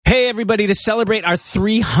Hey, everybody, to celebrate our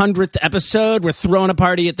 300th episode, we're throwing a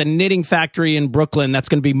party at the Knitting Factory in Brooklyn. That's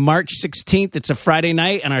going to be March 16th. It's a Friday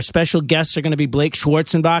night, and our special guests are going to be Blake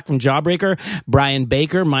Schwarzenbach from Jawbreaker, Brian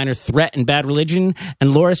Baker, Minor Threat and Bad Religion,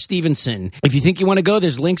 and Laura Stevenson. If you think you want to go,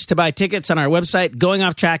 there's links to buy tickets on our website,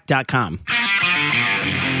 goingofftrack.com.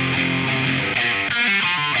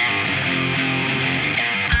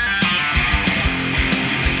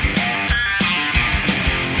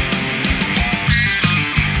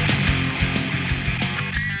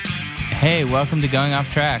 Hey, welcome to Going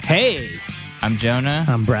Off Track. Hey. I'm Jonah.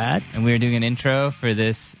 I'm Brad. And we are doing an intro for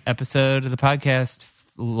this episode of the podcast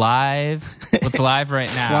live. What's live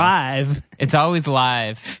right now? Live. It's always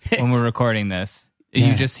live when we're recording this. Yeah.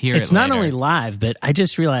 You just hear it's it later. It's not only live, but I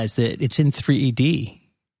just realized that it's in 3D.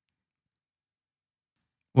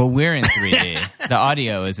 Well, we're in 3D. The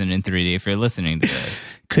audio isn't in 3D if you're listening to this.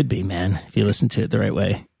 Could be, man, if you listen to it the right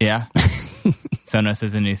way. Yeah. Sonos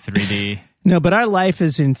is a new 3D. No, but our life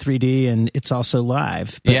is in 3D and it's also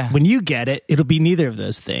live. But yeah. When you get it, it'll be neither of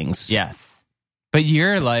those things. Yes. But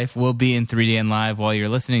your life will be in 3D and live while you're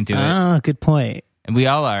listening to it. Oh, good point. And we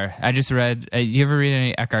all are. I just read, you ever read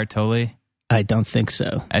any Eckhart Tolle? I don't think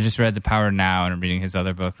so. I just read The Power Now, and I'm reading his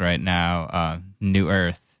other book right now, New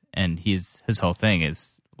Earth. And his whole thing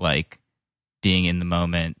is like being in the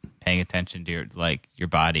moment, paying attention to your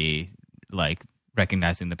body, like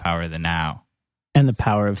recognizing the power of the now. And the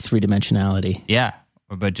power of three-dimensionality. Yeah.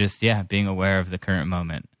 But just, being aware of the current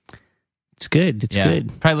moment. It's good. It's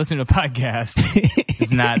good. Probably listening to a podcast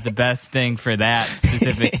is not the best thing for that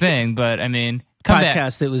specific thing, but I mean,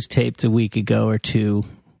 podcast that was taped a week ago or two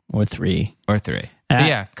or three. But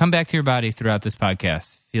yeah, come back to your body throughout this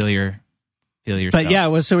podcast. Feel yourself. But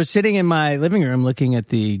yeah, so we're sitting in my living room looking at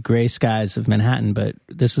the gray skies of Manhattan, but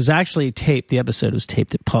this was actually taped. The episode was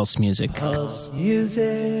taped at Pulse Music. Pulse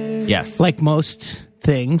Music. Yes. Like most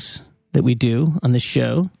things that we do on this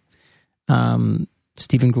show. Stephen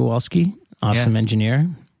Growalski, awesome engineer.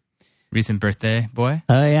 Recent birthday boy.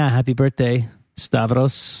 Oh yeah, happy birthday,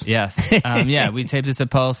 Stavros. Yes. We taped this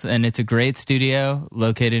at Pulse, and it's a great studio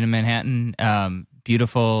located in Manhattan.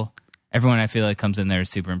 Beautiful. Everyone I feel like comes in there is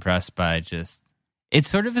super impressed by just... It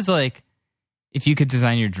sort of is like if you could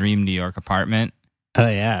design your dream New York apartment. Oh,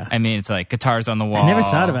 yeah. I mean, it's like guitars on the wall. I never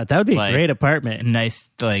thought about that. That would be a great apartment. Nice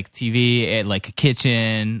like TV, like a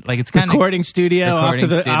kitchen. Like it's kind of... Recording studio off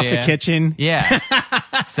the kitchen. Yeah.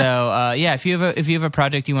 So, if you have a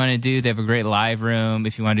project you want to do, they have a great live room.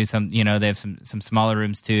 If you want to do some, they have some smaller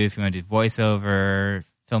rooms too. If you want to do voiceover,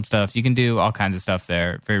 film stuff, you can do all kinds of stuff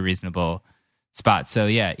there. Very reasonable spot. So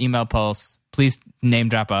email Pulse. Please name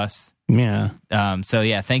drop us. Yeah.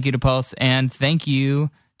 Thank you to Pulse, and thank you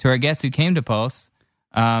to our guests who came to Pulse.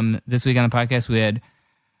 This week on the podcast we had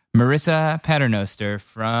Marissa Paternoster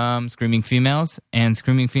from Screaming Females, and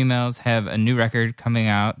Screaming Females have a new record coming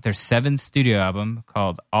out. Their 7th studio album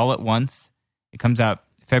called All at Once. It comes out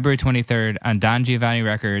February 23rd on Don Giovanni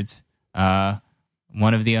Records.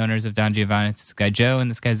 One of the owners of Don Giovanni, it's this guy Joe and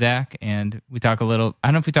this guy Zach, and we talk a little, I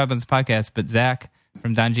don't know if we talked about this podcast, but Zach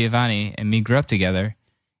from Don Giovanni and me grew up together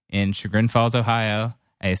in Chagrin Falls, Ohio.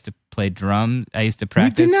 I used to play drums. I used to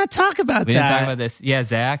practice. We did not talk about that. We didn't talk about this. Yeah,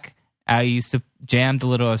 Zach, I used to jam a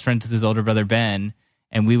little. I was friends with his older brother, Ben,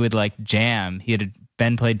 and we would like jam.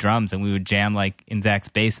 Ben played drums, and we would jam like in Zach's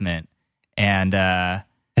basement.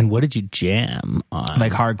 And what did you jam on?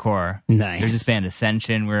 Like hardcore. Nice. There's this band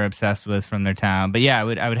Ascension we're obsessed with from their town. But yeah, I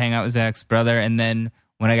would hang out with Zach's brother, and then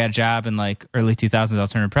when I got a job in like early 2000s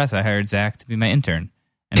Alternative Press, I hired Zach to be my intern.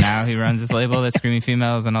 And now he runs this label that Screaming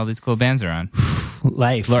Females and all these cool bands are on.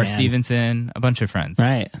 Life, Laura man. Stevenson, a bunch of friends.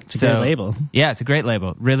 Right. It's a great label. Yeah, it's a great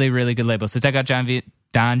label. Really, really good label. So check out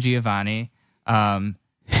Don Giovanni.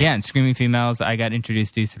 And Screaming Females, I got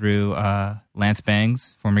introduced to through Lance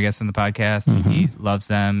Bangs, former guest on the podcast. Mm-hmm. He loves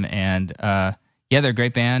them. And they're a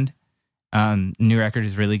great band. New record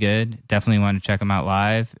is really good. Definitely want to check them out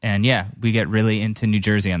live. And we get really into New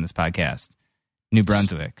Jersey on this podcast. New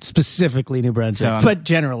Brunswick. Specifically New Brunswick, but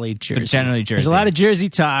generally Jersey. There's a lot of Jersey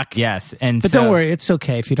talk. Yes. But don't worry, it's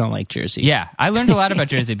okay if you don't like Jersey. Yeah, I learned a lot about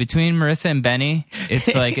Jersey. Between Marissa and Benny,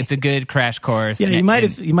 it's like it's a good crash course. Yeah, you might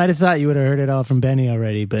have thought you would have heard it all from Benny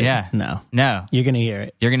already, but no. You're going to hear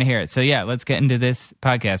it. You're going to hear it. So let's get into this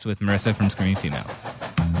podcast with Marissa from Screaming Females.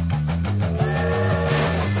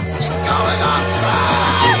 It's going off track.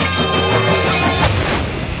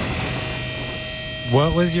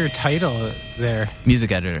 What was your title there?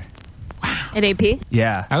 Music editor. At AP?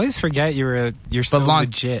 Yeah. I always forget you're so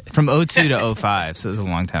legit. From 02 to 05, so it was a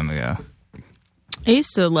long time ago. I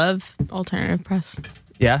used to love Alternative Press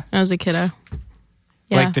Yeah? when I was a kiddo.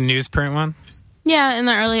 Yeah. Like the newsprint one? Yeah, in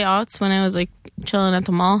the early aughts when I was like chilling at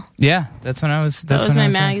the mall. Yeah, that's when I was. That was my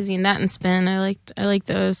magazine. That and Spin. I liked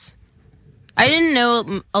those. I didn't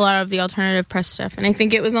know a lot of the alternative press stuff, and I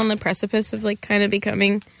think it was on the precipice of like kind of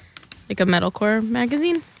becoming like a metalcore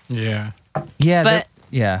magazine. Yeah. Yeah, but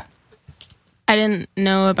yeah. I didn't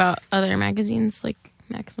know about other magazines like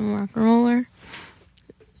Maximum Rock and Roller.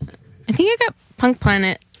 I think I got Punk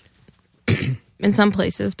Planet in some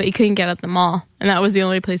places, but you couldn't get at the mall, and that was the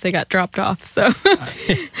only place I got dropped off. So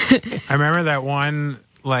I remember that one,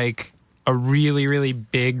 like a really, really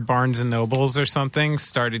big Barnes and Nobles or something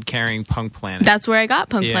started carrying Punk Planet. That's where I got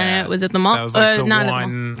Punk Planet. Was at the mall. That was like the not one at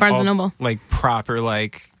the mall. Barnes and Noble. Like proper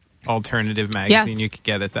like alternative magazine you could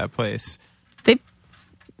get at that place.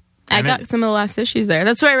 I got some of the last issues there.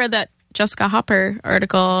 That's where I read that Jessica Hopper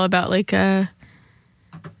article about like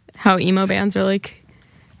how emo bands are like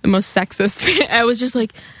the most sexist. I was just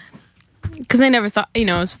like, because I never thought, I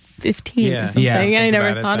was 15 or something, and I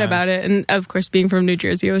never thought about it. And of course, being from New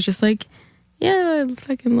Jersey, I was just like, yeah, I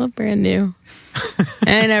fucking love Brand New.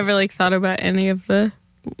 And I never like thought about any of the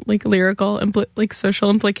like lyrical like social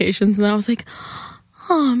implications. And I was like,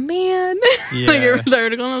 oh man. Like I read the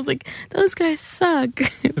article and I was like, those guys suck.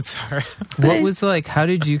 It's hard. What was like, how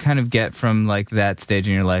did you kind of get from like that stage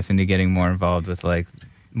in your life into getting more involved with like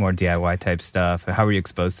more DIY type stuff? How were you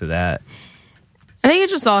exposed to that? I think it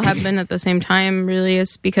just all happened at the same time, really,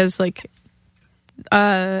 is because like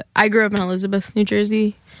I grew up in Elizabeth, New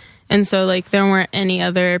Jersey, and so like there weren't any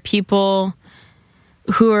other people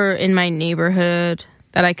who were in my neighborhood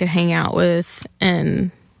that I could hang out with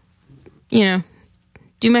and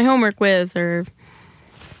do my homework with or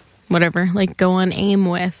whatever, like go on AIM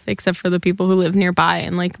with, except for the people who live nearby,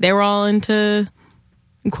 and like they were all into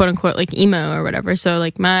quote unquote like emo or whatever. So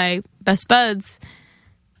like my best buds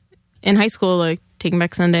in high school, like Taking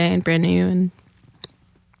Back Sunday and Brand New and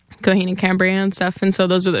Coheed and Cambria and stuff, and so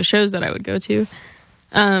those are the shows that I would go to.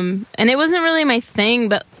 And it wasn't really my thing,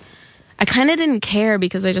 but I kind of didn't care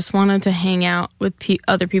because I just wanted to hang out with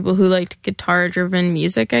other people who liked guitar-driven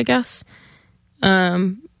music, I guess.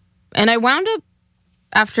 And I wound up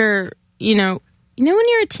after, when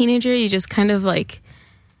you're a teenager, you just kind of like,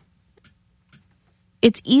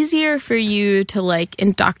 it's easier for you to like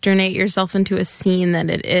indoctrinate yourself into a scene than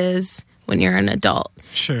it is when you're an adult.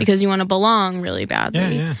 Sure. Because you want to belong really badly.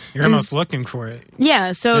 Yeah. You're almost looking for it.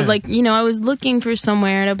 Yeah. So like, I was looking for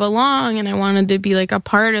somewhere to belong and I wanted to be like a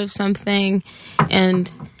part of something. And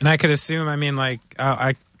I could assume, I mean, like,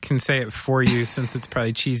 I can say it for you since it's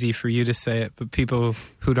probably cheesy for you to say it, but people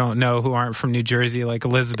who don't know, who aren't from New Jersey, like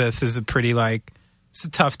Elizabeth is a pretty like, it's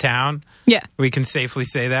a tough town. Yeah. We can safely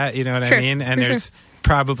say that, you know what I mean? And there's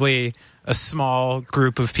probably a small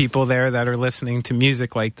group of people there that are listening to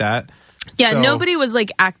music like that. Yeah, so, nobody was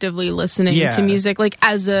like actively listening to music like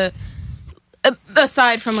as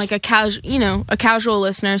aside from like a casual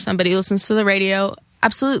listener, somebody listens to the radio.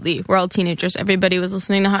 Absolutely. We're all teenagers. Everybody was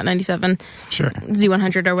listening to Hot 97,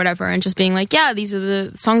 Z100 or whatever, and just being like, yeah, these are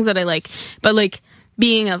the songs that I like. But like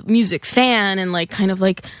being a music fan and like kind of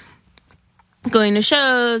like going to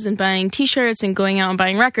shows and buying t-shirts and going out and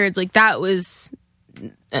buying records, like that was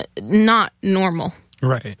not normal.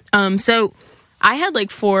 Right. So I had like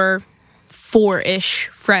four-ish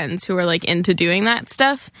friends who were like into doing that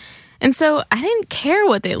stuff. And so I didn't care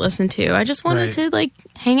what they listened to. I just wanted to like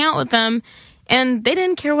hang out with them. And they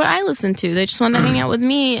didn't care what I listened to. They just wanted to hang out with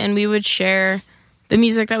me, and we would share the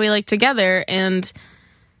music that we liked together. And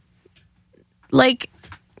like,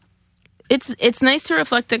 it's nice to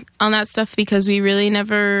reflect on that stuff because we really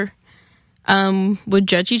never would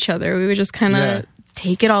judge each other. We would just kind of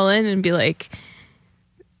take it all in and be like,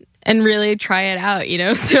 and really try it out,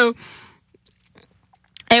 So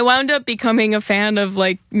I wound up becoming a fan of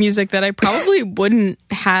like music that I probably wouldn't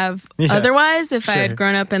have otherwise if I had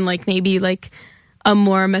grown up in like maybe like a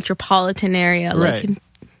more metropolitan area, like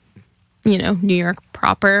New York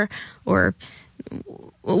proper or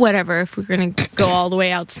whatever. If we're gonna go all the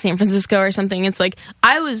way out to San Francisco or something, it's like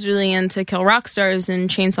I was really into Kill Rock Stars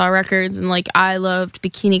and Chainsaw Records, and like I loved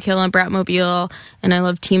Bikini Kill and Bratmobile, and I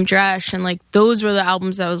loved Team Dresch, and like those were the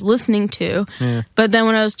albums I was listening to. But then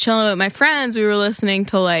when I was chilling with my friends, we were listening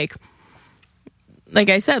to like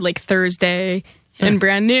I said, like Thursday and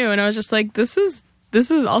Brand New, and I was just like, this is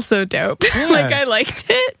also dope. Like I liked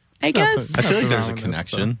it, I guess. I feel like there's a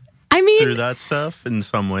connection. I mean, through that stuff in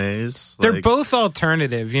some ways. They're both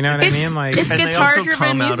alternative, you know what I mean? Like, it's and guitar-driven they also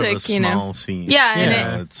come music, out of a small scene. Yeah,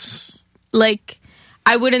 and it's like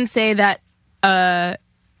I wouldn't say that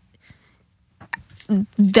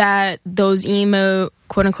that those emo,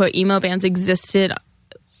 quote unquote emo bands existed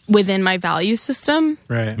within my value system.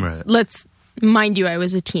 right. Let's mind you, I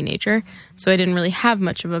was a teenager, so I didn't really have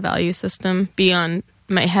much of a value system beyond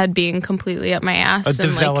my head being completely up my ass. A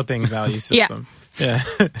developing value system. Yeah.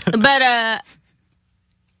 But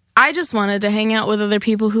I just wanted to hang out with other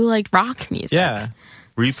people who liked rock music. Yeah.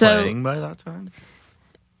 Were you So- playing by that time?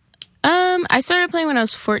 I started playing when I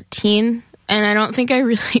was 14, and I don't think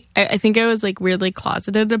I think I was like weirdly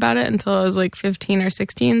closeted about it until I was like 15 or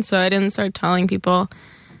 16, so I didn't start telling people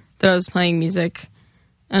that I was playing music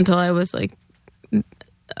until I was like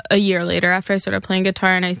a year later after I started playing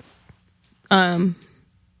guitar, and I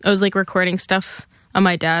was like recording stuff on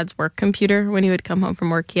my dad's work computer when he would come home from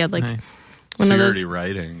work. He had like Nice. So one of you're those. already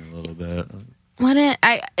writing a little bit.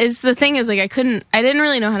 It's the thing is like I didn't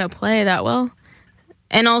really know how to play that well,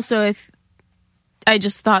 and also I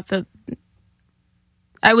just thought that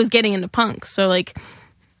I was getting into punk, so like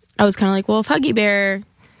I was kind of like, well, if Huggy Bear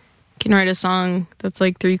can write a song that's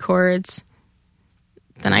like 3 chords,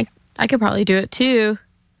 then I could probably do it too.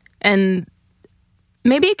 And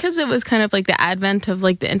maybe because it was kind of like the advent of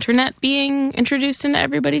like the internet being introduced into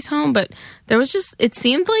everybody's home, but there was just, it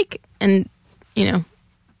seemed like, and you know,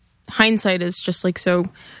 hindsight is just like so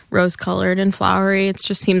rose colored and flowery. It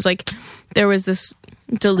just seems like there was this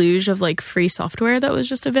deluge of like free software that was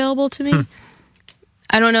just available to me.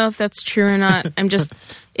 I don't know if that's true or not. It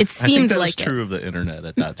I think seemed that like was true it. of the internet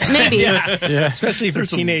at that time. Maybe. Especially for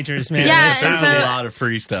teenagers, man. Yeah, They and found so- There's a lot of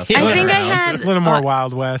free stuff. I going think I around. had A little more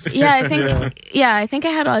Wild West. Yeah, I think I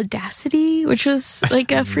had Audacity, which was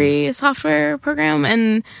like a free software program,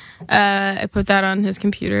 and I put that on his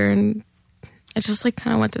computer, and I just like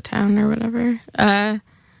kind of went to town or whatever.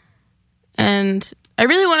 And I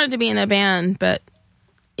really wanted to be in a band, but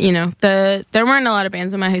you know, there weren't a lot of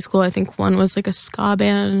bands in my high school. I think one was like a ska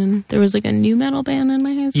band, and there was like a new metal band in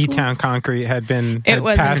my high school. E-Town Concrete had wasn't-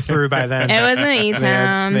 passed through by then. It wasn't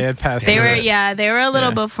E-Town. They had passed They through. were a little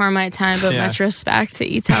Yeah. before my time, but Yeah. much respect to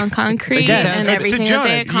E-Town Concrete Again, and to everything that Jonah,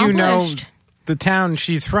 they do you know accomplished. the town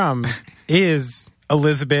she's from is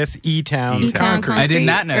Elizabeth E-Town E-Town Concrete. I did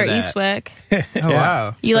not know or that. Eastwick. Oh,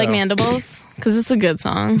 wow. You like So- Mandibles? Because it's a good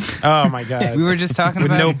song. Oh my god. We were just talking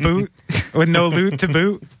with about no boot, with no loot to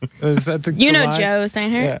boot. Is that the You the know line? Joe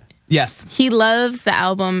Steinhardt? Yeah. Yes. He loves the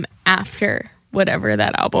album after whatever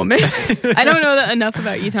that album is. I don't know that enough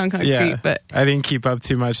about E-Town Concrete, Yeah, but I didn't keep up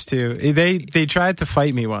too much too. They tried to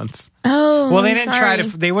fight me once. oh, Well, they I'm didn't sorry. try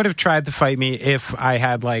to. They would have tried to fight me if I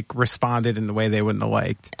had like responded in the way they wouldn't have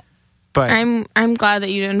liked. But I'm glad that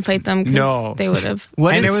you didn't fight them because No. they would have.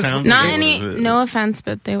 What And is- it was- Sounds Not like any, it would've- no offense,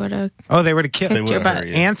 but they would have. oh, they would have killed. They your would've butt. hurt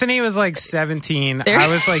you. Anthony was like 17. There- I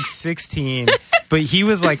was like 16, but he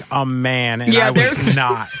was like a man, and Yeah, I was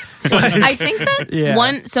not. I think that Yeah.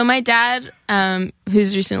 one. So my dad,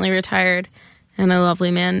 who's recently retired, and a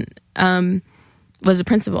lovely man, was a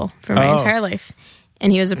principal for my Oh. entire life,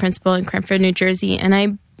 and he was a principal in Cranford, New Jersey, and I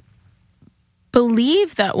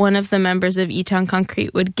believe that one of the members of E-Town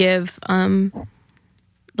Concrete would give,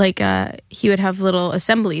 he would have little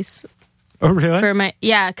assemblies Oh, really? for my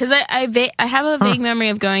because I have a vague memory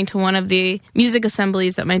of going to one of the music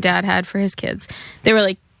assemblies that my dad had for his kids. They were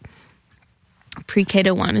like pre-K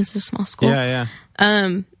to 1. It's a small school. yeah.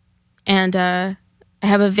 And I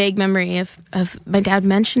have a vague memory of my dad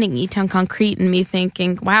mentioning E-Town Concrete and me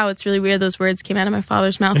thinking, wow, it's really weird those words came out of my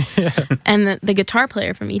father's mouth. And the guitar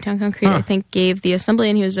player from E-Town Concrete, I think, gave the assembly,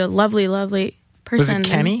 and he was a lovely, lovely Was person. it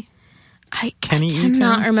Kenny? I Kenny cannot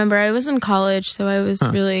E-Town? remember. I was in college, so I was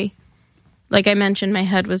really, like I mentioned, my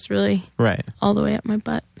head was really Right. all the way up my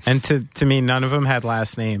butt. And to me, none of them had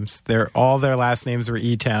last names. All their last names were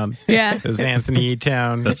E-Town. Yeah. It was Anthony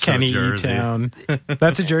E-Town, That's so Kenny Jersey. E-Town.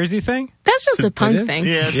 That's a Jersey thing? That's just a punk is? thing.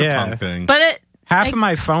 Yeah, it's Yeah. a punk thing. But Half of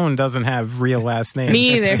my phone doesn't have real last names.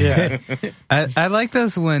 me either. Yeah. I like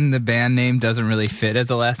those when the band name doesn't really fit as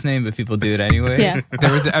a last name, but people do it anyway. Yeah.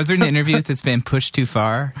 I was reading an interview with this band Push Too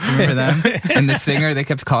Far. Remember them? And the singer, they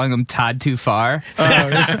kept calling him Todd Too Far.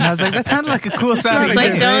 And I was like, that sounded like a cool sounding It's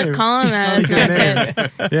like, good don't name. call him that. It's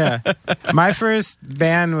not good. Yeah. My first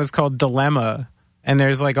band was called Dilemma. And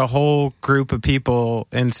there's like a whole group of people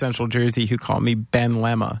in Central Jersey who call me Ben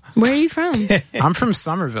Lemma. Where are you from? I'm from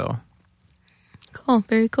Somerville. Cool.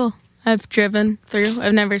 Very cool. I've driven through.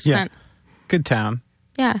 I've never spent. Good town.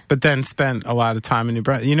 Yeah. But then spent a lot of time in New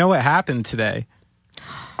Brunswick. You know what happened today?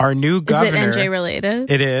 Our new Is governor. it NJ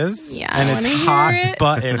related? It is. Yeah, I And it's wanna hear hot it.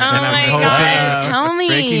 button. Oh and my I'm hoping. god! Tell me.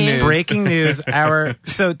 Breaking news. Breaking news.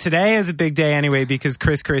 So today is a big day anyway because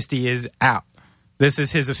Chris Christie is out. This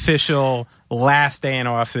is his official last day in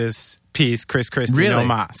office piece, Chris Christie Really? No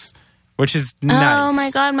Mas, which is nice. Oh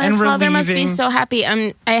my god! My And father must be relieving. so happy.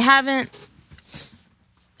 I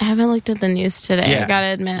haven't looked at the news today. Yeah. I gotta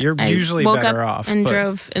admit, You're I usually woke better up off, and but-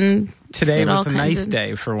 drove and today Did all was a kinds nice of-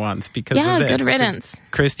 day for once because Yeah, of this. good 'Cause riddance.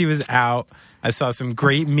 Christy was out. I saw some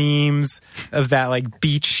great memes of that like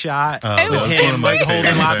beach shot Oh, with that's him one of my like holding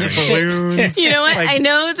favorite lots of things. balloons. You know what? Like, I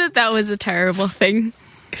know that was a terrible thing.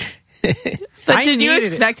 But I did you needed it.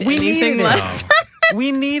 expect We anything needed it. less?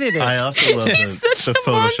 we needed it. I also love such the a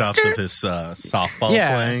photoshops monster. of his softball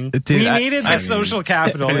Yeah. playing. Dude, we I- needed the I mean- social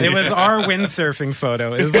capital. It was our windsurfing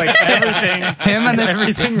photo. It was like everything. Him on the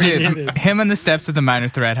Everything we needed. him on the steps of the Minor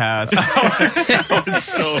Threat House. It's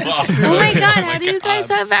so awesome. Oh my god, how do you guys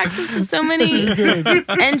have access to so many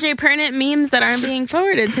NJ Pernant memes that aren't being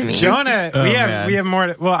forwarded to me? Jonah, Oh, we man. have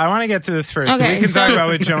more. Well, I want to get to this first. 'Cause Okay, we can talk so- about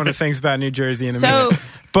what Jonah thinks about New Jersey in a So- minute.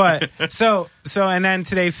 But so and then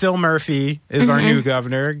today Phil Murphy is our Mm-hmm. new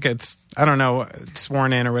governor. Gets I don't know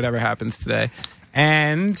sworn in or whatever happens today,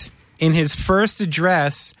 and in his first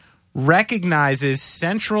address recognizes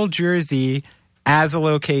Central Jersey as a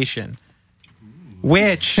location,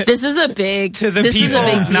 which This is a big to the this people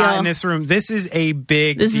is a big deal. not in this room, this is a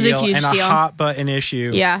big This is a deal huge and a deal. hot button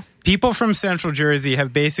issue. Yeah. People from Central Jersey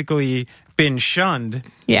have basically been shunned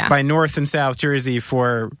Yeah. by North and South Jersey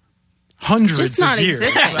for hundreds Just not of years.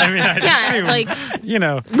 existing. I mean, I'd Yeah, assume, like you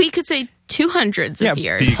know, we could say 200s Yeah, of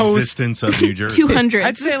years. The Post- existence of New Jersey. 200.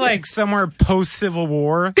 I'd say like somewhere post Civil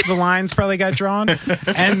War, the lines probably got drawn,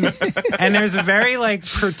 and there's a very like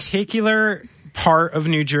particular part of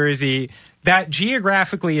New Jersey that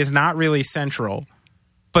geographically is not really central,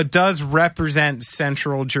 but does represent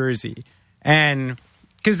Central Jersey, and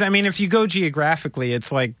because I mean, if you go geographically,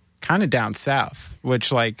 it's like kind of down south,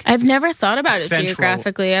 which like. I've never thought about it Central.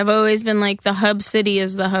 geographically. I've always been like the hub city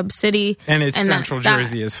is the hub city. And it's that's Central that.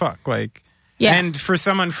 Jersey as fuck. Like, Yeah. and for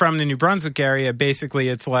someone from the New Brunswick area, basically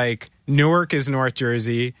it's like Newark is North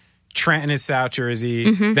Jersey, Trenton is South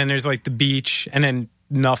Jersey, then there's like the beach, and then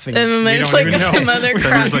nothing. Mm-hmm. And then You there's don't like even know. some other Then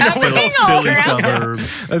crap there's like happening Philly all around.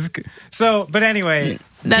 suburbs. That's g- so, but anyway,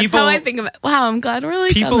 That's people, how I think of it. Wow, I'm glad we're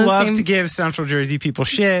like people on the love same. to give Central Jersey people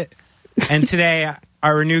shit. And today,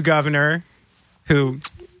 our new governor, who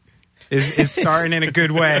is starting in a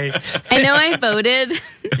good way, I know I voted.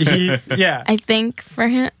 yeah. I think for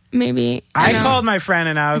him, maybe. I don't know. called my friend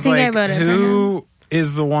and I was think I like, voted for who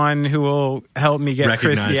is the one who will help me get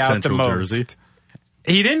Recognize Christy out Central the most? Jersey.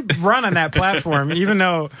 He didn't run on that platform, even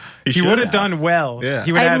though He he should would have have. done well. Yeah.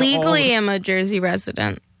 He would I have had legally all- am a Jersey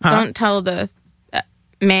resident. Don't tell the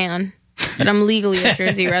man, but I'm legally a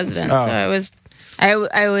Jersey resident. Oh. So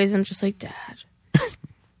I always am just like, Dad,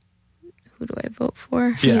 who do I vote for?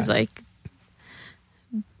 Yeah. He's like,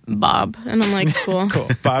 Bob. And I'm like, cool. Cool.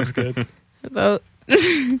 Bob's good. Vote.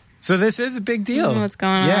 So this is a big deal. What's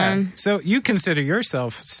going Yeah. on? So you consider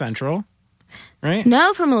yourself central, right?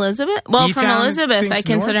 No, from Elizabeth. Well, from E-Town Elizabeth, thinks I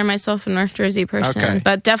consider north? myself a North Jersey person, Okay.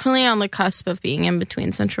 but definitely on the cusp of being in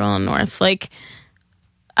between Central and North. Like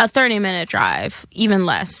a 30-minute drive, even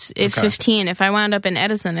less. If Okay. 15. If I wound up in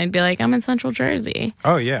Edison, I'd be like, I'm in Central Jersey.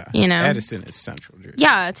 Oh yeah. You know? Edison is central Jersey.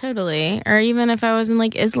 Yeah, totally. Or even if I was in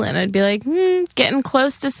like Island, I'd be like, getting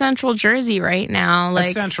close to Central Jersey right now. That's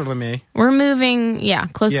Like central to me. we're moving,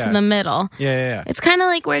 close Yeah. to the middle. Yeah. It's kind of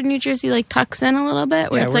like where New Jersey like tucks in a little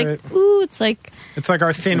bit, where Yeah, it's where like, ooh, it's like It's like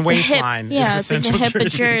our thin the waistline. hip, yeah, is it's the like the central hip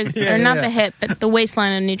of Jersey, Yeah, or not yeah. the hip, but the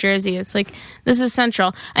waistline of New Jersey. It's like this is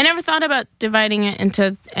central. I never thought about dividing it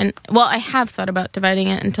into, I have thought about dividing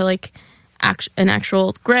it into like an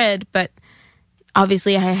actual grid, but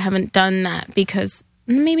obviously I haven't done that because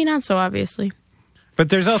maybe not so obviously. But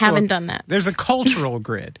there's also Haven't done that. There's a cultural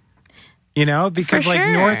grid. You know, because For like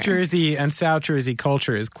sure. North Jersey and South Jersey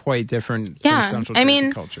culture is quite different than Yeah, Central I Jersey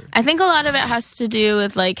mean, culture. I think a lot of it has to do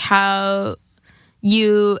with like how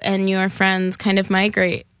you and your friends kind of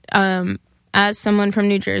migrate. As someone from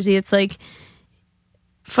New Jersey, it's like,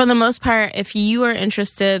 for the most part, if you are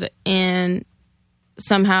interested in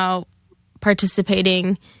somehow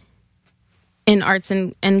participating in arts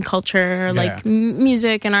and culture, or like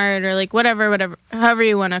music and art, or like whatever, however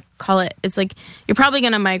you want to call it, it's like you're probably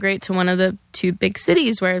going to migrate to one of the two big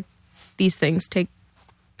cities where these things take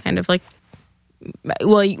kind of like,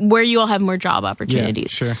 well, where you'll have more job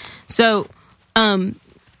opportunities. Yeah, sure. So,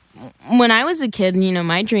 when I was a kid,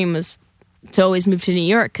 my dream was to always move to New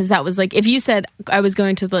York, because that was like, if you said I was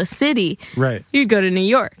going to the city, Right. you'd go to New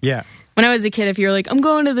York. Yeah. When I was a kid, if you were like, I'm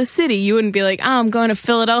going to the city, you wouldn't be like, oh, I'm going to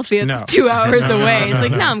Philadelphia. It's No. 2 hours away. It's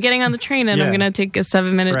like, no, I'm getting on the train and I'm Yeah. going to take a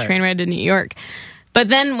 7-minute Right. train ride to New York. But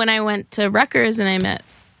then when I went to Rutgers and I met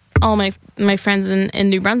all my friends in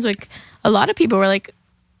New Brunswick, a lot of people were like,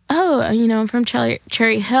 oh, I'm from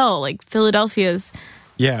Cherry Hill. Like, Philadelphia's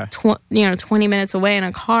Yeah. 20 minutes away in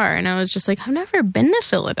a car. And I was just like, I've never been to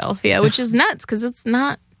Philadelphia, which is nuts because it's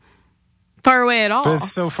not far away at all. But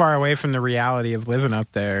it's so far away from the reality of living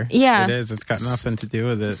up there. Yeah. It is. It's got nothing to do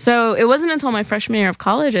with it. So it wasn't until my freshman year of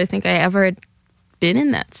college I think I ever had been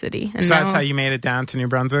in that city. And So now, that's how you made it down to New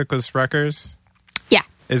Brunswick, was Rutgers? Yeah.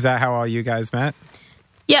 Is that how all you guys met?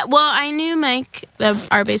 Yeah, well, I knew Mike,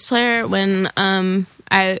 our bass player, when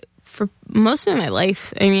for most of my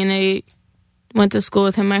life. I mean, I went to school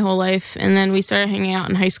with him my whole life, and then we started hanging out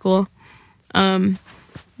in high school.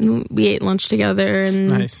 We ate lunch together, and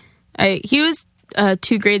Nice. he was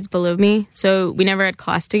 2 grades below me, so we never had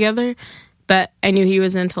class together. But I knew he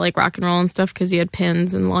was into like rock and roll and stuff because he had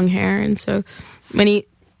pins and long hair, and so when he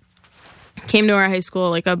came to our high school,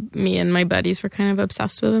 like me and my buddies were kind of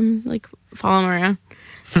obsessed with him, like follow him around.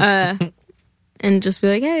 And just be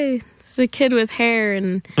like, hey, there's a kid with hair,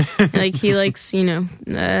 and like he likes, Brian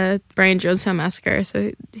Jonestown Massacre,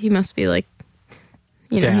 so he must be like,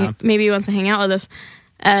 Down. maybe he wants to hang out with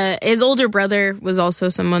us. His older brother was also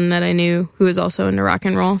someone that I knew who was also into rock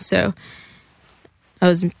and roll, so I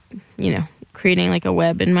was, creating like a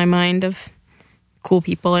web in my mind of cool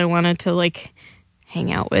people I wanted to like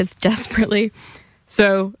hang out with desperately.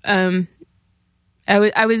 So I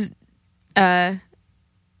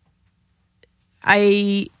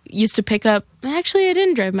used to pick up. Actually, I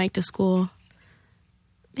didn't drive Mike to school.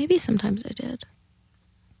 Maybe sometimes I did.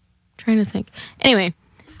 Trying to think. Anyway,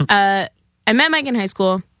 I met Mike in high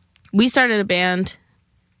school. We started a band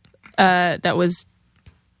that was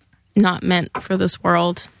not meant for this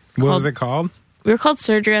world. What was it called? We were called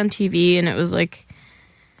Surgery on TV, and it was like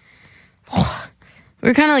we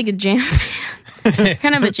were kind of like a jam band,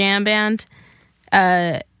 kind of a jam band.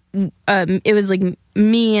 It was like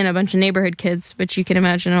me and a bunch of neighborhood kids, which you can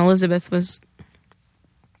imagine Elizabeth was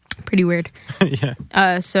pretty weird.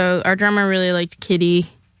 Yeah. So our drummer really liked Kitty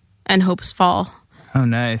and Hope's Fall. Oh,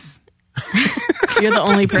 nice. You're the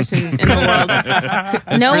only person in the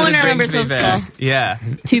world. No one remembers Hope's Fall. Yeah.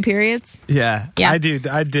 2 periods. Yeah. Yeah. I did.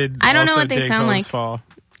 I don't know also what they dig sound Hope's like. Fall.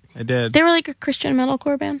 I did. They were like a Christian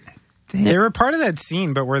metalcore band. They were part of that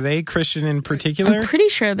scene, but were they Christian in particular? I'm pretty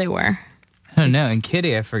sure they were. I don't know. And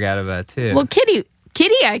Kitty, I forgot about too. Well, Kitty,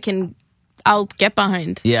 I'll get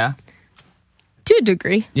behind yeah. to a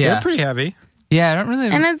degree. Yeah. They're pretty heavy. Yeah, I don't really.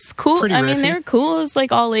 And it's cool. Pretty I mean, riffy. they were cool. It was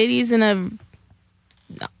like all ladies in a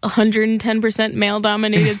 110%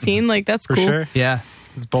 male-dominated scene. Like, that's For cool. sure. yeah.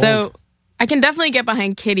 It's bold. So I can definitely get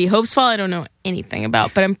behind Kitty. Hope's Fall, I don't know anything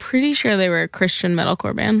about, but I'm pretty sure they were a Christian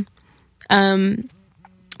metalcore band.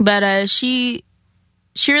 But she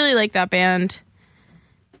really liked that band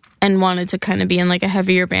and wanted to kind of be in like a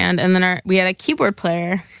heavier band. And then we had a keyboard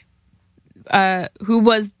player who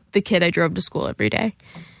was the kid I drove to school every day,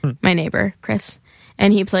 my neighbor, Chris.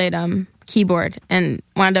 And he played keyboard and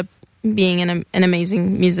wound up being an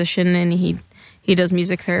amazing musician. And he does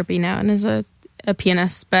music therapy now and is a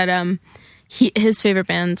pianist. But his favorite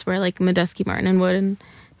bands were like Medeski, Martin and Wood and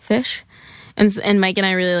Fish. And Mike and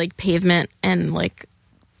I really like Pavement and like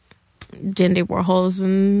Dandy Warhols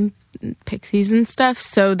and Pixies and stuff.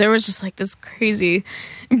 So there was just like this crazy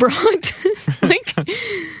broad like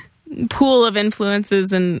pool of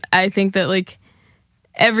influences. And I think that like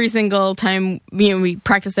every single time we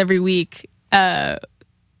practice every week, it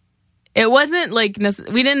wasn't like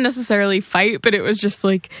we didn't necessarily fight, but it was just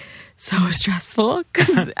like so stressful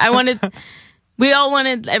because we all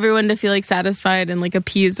wanted everyone to feel like satisfied and like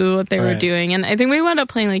appeased with what they were Right. doing. And I think we wound up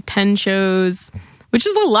playing like 10 shows, which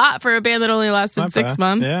is a lot for a band that only lasted Not 6 bad.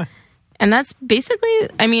 months. Yeah. And that's basically,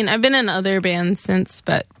 I mean, I've been in other bands since,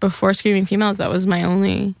 but before Screaming Females, that was my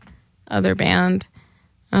only other band.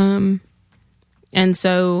 And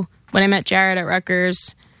so when I met Jared at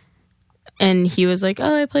Rutgers and he was like,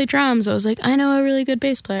 oh, I play drums, I was like, I know a really good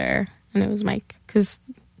bass player. And it was Mike. Because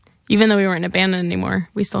even though we weren't in a band anymore,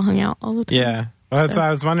 we still hung out all the time. Yeah. Well, that's what I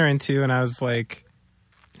was wondering too. And I was like,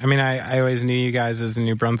 I mean, I always knew you guys as a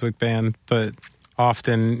New Brunswick band, but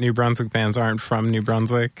often New Brunswick bands aren't from New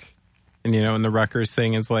Brunswick. And, and the Rutgers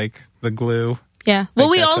thing is like the glue. Yeah. Well,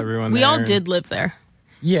 Like, we that's all everyone we all there. did live there.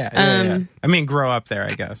 Yeah. Yeah. I mean, grow up there,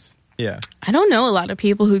 I guess. Yeah. I don't know a lot of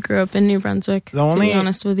people who grew up in New Brunswick, to be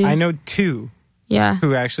honest with you. I know 2 Yeah.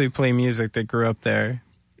 who actually play music that grew up there.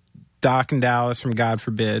 Doc and Dallas from God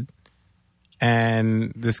Forbid.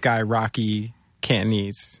 And this guy, Rocky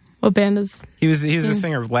Cantonese. What band is... He was the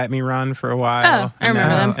singer of Let Me Run for a while. Oh, I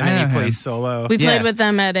remember them. And then I know he him. plays solo. We played Yeah. with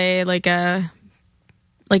them at a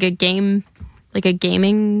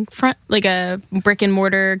gaming front, like a brick and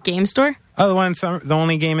mortar game store. Oh, the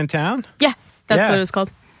only game in town? Yeah, that's Yeah. what it was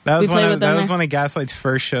called. That was We played with them there. one of Gaslight's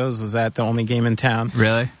first shows, was at the only game in town.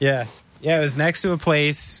 Really? Yeah. Yeah, it was next to a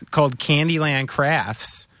place called Candyland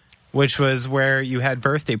Crafts, which was where you had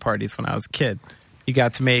birthday parties when I was a kid. You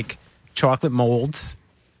got to make chocolate molds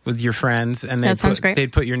with your friends, and That sounds great.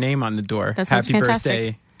 they'd put your name on the door. That sounds Happy fantastic.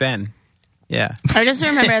 birthday, Ben. Yeah. I just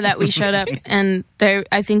remember that we showed up and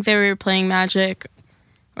I think they were playing Magic,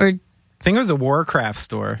 or I think it was a Warcraft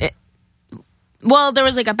store. well, there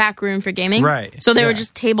was like a back room for gaming, Right, So they were yeah.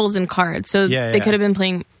 just tables and cards, so Yeah, they yeah. could have been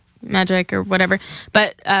playing Magic or whatever.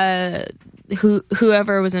 But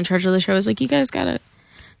whoever was in charge of the show was like, "You guys gotta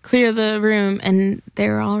clear the room," and they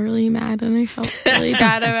were all really mad, and I felt really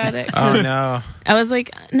bad about it. 'cause Oh, no. I was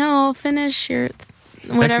like, "No, finish your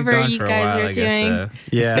whatever That could you go on for a guys while, are I guess,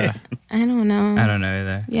 doing." Yeah. I don't know. I don't know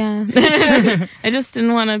either. Yeah, I just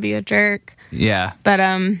didn't want to be a jerk. Yeah, But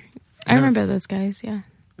I remember those guys. Yeah,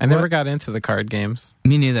 I never got into the card games.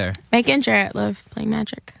 me neither. Mike and Jarrett love playing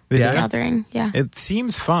Magic. The Yeah? Gathering. Yeah, It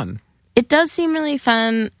seems fun. it does seem really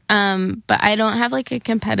fun. But I don't have like a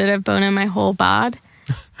competitive bone in my whole bod.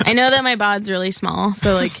 I know that my bod's really small,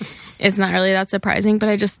 so like it's not really that surprising. But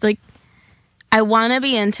I just like I want to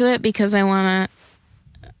be into it because I want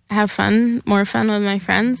to have more fun with my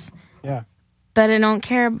friends. Yeah. But I don't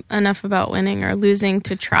care enough about winning or losing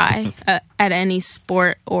to try at any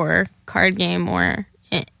sport or card game or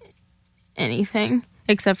anything,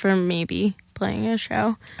 except for maybe playing a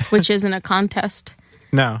show, which isn't a contest.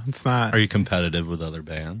 No, it's not. Are you competitive with other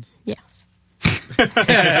bands? Yes.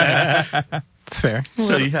 It's fair.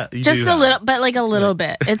 So you Just do a have- little, but like a little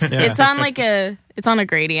bit. It's Yeah. it's on like it's on a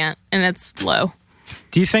gradient and it's low.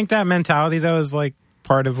 Do you think that mentality, though, is like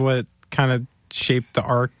part of what kind of shaped the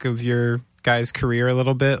arc of your guys' career a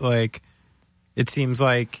little bit? Like, it seems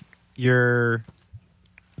like you're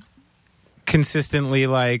consistently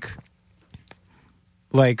like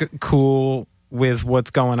cool with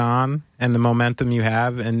what's going on and the momentum you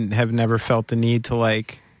have, and have never felt the need to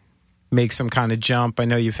like make some kind of jump. I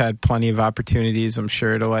know you've had plenty of opportunities, I'm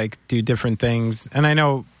sure, to like do different things, and I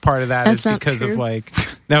know part of that That's is not because true. of like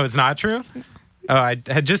no, it's not true. Oh, I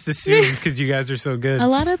had just assumed because you guys are so good.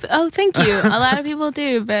 Thank you. A lot of people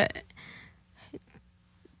do, but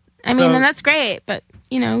I mean, So- and that's great. But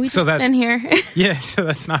we So just that's- been here. Yeah, so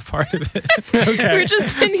that's not part of it. We're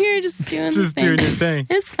just in here, just doing Just the thing. doing your thing.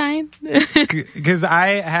 It's fine. Because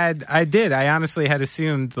I honestly had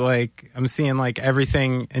assumed, like, I'm seeing like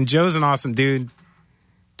everything, and Joe's an awesome dude.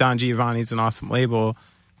 Don Giovanni's an awesome label.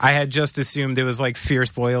 I had just assumed it was like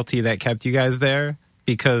fierce loyalty that kept you guys there,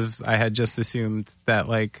 because I had just assumed that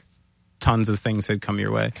like tons of things had come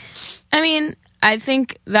your way. I mean, I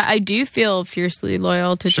think that I do feel fiercely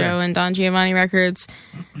loyal to Sure. Joe and Don Giovanni Records.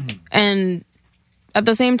 And at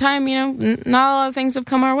the same time, not a lot of things have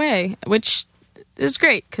come our way, which is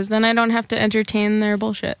great because then I don't have to entertain their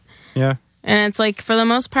bullshit. Yeah. And it's like, for the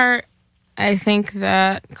most part, I think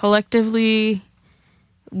that collectively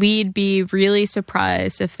we'd be really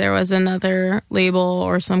surprised if there was another label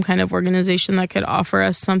or some kind of organization that could offer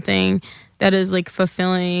us something that is like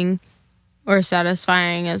fulfilling or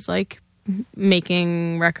satisfying as like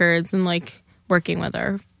making records and like working with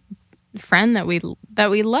our friend that we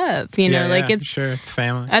love, Yeah, like yeah, it's sure, it's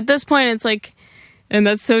family. at this point it's like, and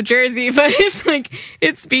that's so Jersey, but it's like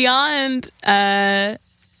it's beyond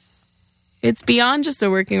just a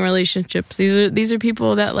working relationship. These are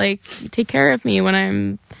people that like take care of me when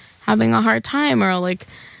I'm having a hard time, or like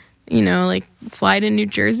like fly to New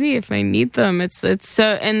Jersey if I need them. It's so,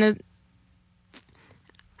 and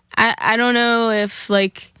I don't know if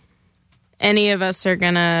like any of us are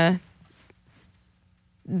gonna,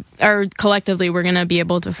 or collectively we're gonna be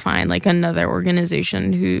able to find like another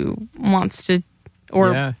organization who wants to,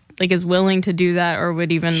 or Yeah. like is willing to do that, or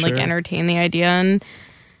would even like Sure. entertain the idea. And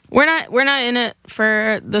we're not in it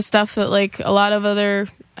for the stuff that like a lot of other,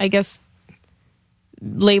 I guess,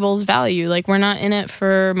 labels value. Like, we're not in it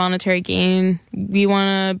for monetary gain. We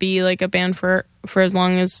want to be like a band for as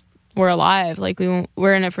long as we're alive. Like,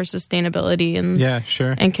 we're in it for sustainability and Yeah,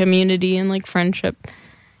 sure. and community and like friendship.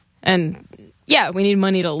 And yeah, we need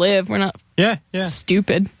money to live. We're not Yeah, yeah.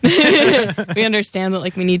 stupid. We understand that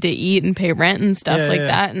like we need to eat and pay rent and stuff Yeah, like yeah.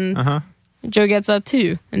 that. And Uh-huh. Joe gets that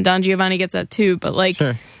too, and Don Giovanni gets that too. But like,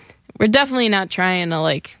 Sure. we're definitely not trying to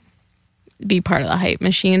like be part of the hype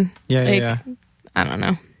machine. Yeah, like, yeah. I don't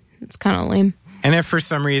know. It's kind of lame. And if for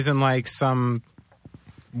some reason, like, some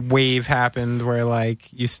wave happened where,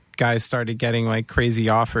 like, you guys started getting, like, crazy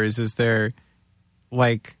offers, is there,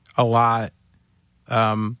 like, a lot,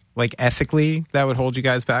 like, ethically that would hold you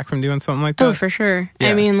guys back from doing something like that? Oh, for sure. Yeah.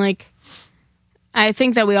 I mean, like, I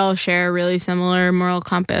think that we all share a really similar moral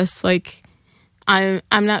compass. Like, I'm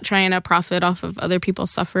not trying to profit off of other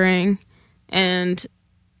people's suffering, and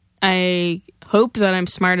I hope that I'm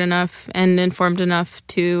smart enough and informed enough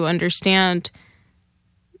to understand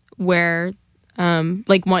where,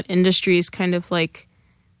 like, what industries kind of like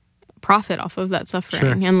profit off of that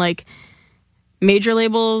suffering. And like major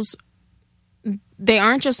labels, they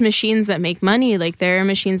aren't just machines that make money. Like they're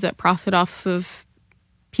machines that profit off of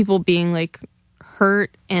people being like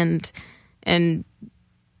hurt and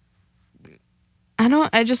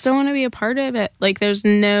I just don't want to be a part of it. Like there's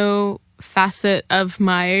no facet of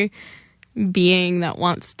my being that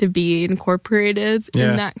wants to be incorporated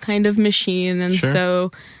in that kind of machine. And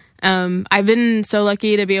so I've been so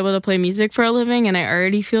lucky to be able to play music for a living, and I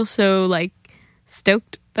already feel so like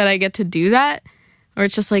stoked that I get to do that. Or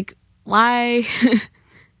it's just like, why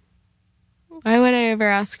would I ever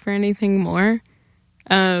ask for anything more?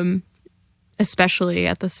 Especially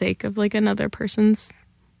at the sake of like another person's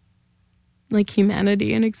like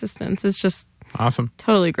humanity and existence. It's just awesome.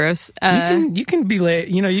 Totally gross. You can be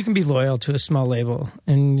you can be loyal to a small label,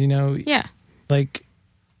 and like,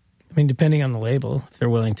 I mean, depending on the label, if they're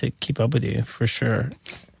willing to keep up with you, for sure.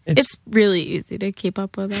 It's really easy to keep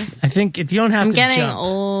up with us. I think you don't have to getting jump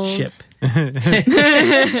old. ship.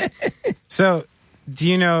 So, do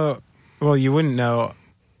you know? Well, you wouldn't know.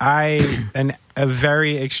 A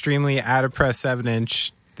very extremely out of press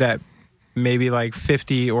 7-inch that maybe like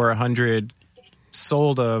 50 or 100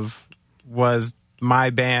 sold of was my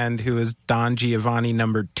band, who is Don Giovanni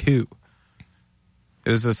number 2. It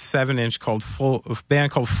was a 7-inch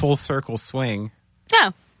band called Full Circle Swing.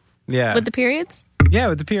 Oh, yeah, with the periods. Yeah,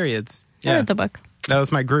 with the periods. I Yeah, read the book. that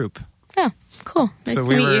was my group. Oh, cool. Nice So to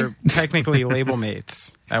we meet were you. technically label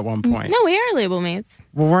mates at one point. No, we are label mates.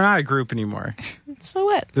 Well, we're not a group anymore. So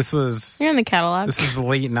what? This was You're in the catalog. this is the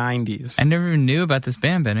late 90s. I never even knew about this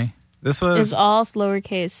band, Benny. This It's was all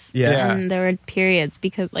lowercase. Yeah. And there were periods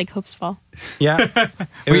because like Hopes Fall. yeah.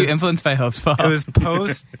 It Were was you influenced by Hope's Fall? it was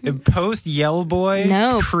post Yell Boy,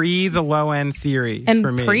 No. pre the Low End Theory And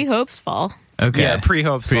for me. pre Hopes Fall. Okay. Yeah, pre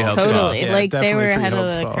Hopes Pre-Hopes Fall. Totally. Yeah, like they definitely were ahead of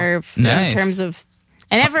pre-Hopes the Fall. curve Nice. in terms of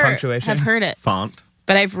I never Punctuation. have heard it, Font.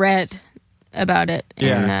 but I've read about it.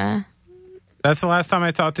 Yeah. And That's the last time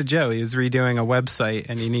I talked to Joe. He was redoing a website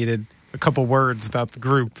and he needed a couple words about the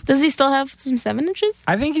group. does he still have some 7-inches?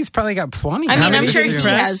 I think he's probably got plenty. I mean, I'm many sure did he you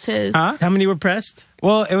press? has his. Huh? How many were pressed?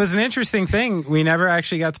 Well, it was an interesting thing. We never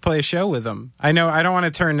actually got to play a show with him. I know I don't want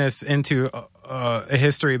to turn this into a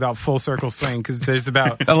history about Full Circle Swing, because there's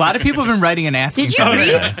about A lot of people have been writing and asking. Did you for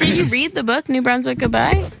this. read? Did you read the book New Brunswick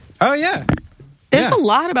Goodbye? oh yeah. There's Yeah. a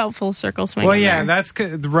lot about Full Circle Swing. Well, in yeah, there. that's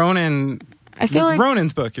Ronan. I feel like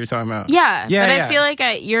Ronan's book you're talking about. yeah, Yeah, but yeah. I feel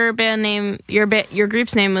like your band name, your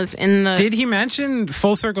group's name was in the Did he mention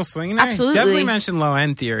Full Circle Swing in there? Absolutely. Definitely mentioned Low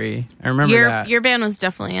End Theory. I remember that. your band was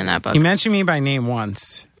definitely in that book. He mentioned me by name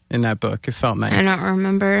once in that book. It felt nice. I don't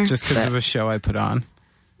remember. Just because but of a show I put on.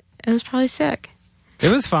 it was probably sick.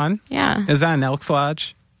 It was fun. Yeah, Is that an Elks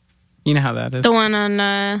Lodge? You know how that is. the one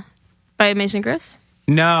on by Mason Griff's.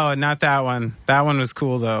 No, not that one. That one was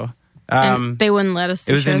cool though. And they wouldn't let us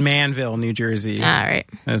do It was in shows. Manville, New Jersey. All right.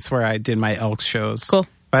 That's where I did my Elks shows. Cool.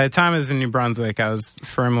 By the time I was in New Brunswick, I was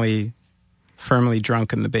firmly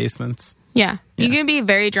drunk in the basements. Yeah. You can be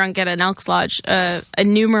very drunk at an Elks Lodge.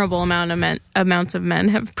 Innumerable amounts of men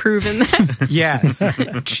have proven that. Yes.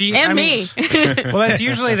 Me. Well, that's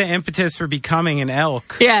usually the impetus for becoming an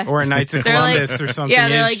elk. Yeah. Or a Knights of They're like- Columbus or something. Yeah,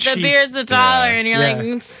 they're is like, the cheap. beer's $1, and you're Yeah.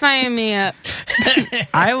 like, sign me up.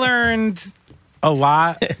 I learned a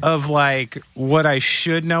lot of like what I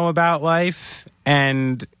should know about life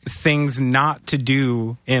and things not to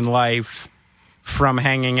do in life from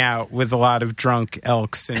hanging out with a lot of drunk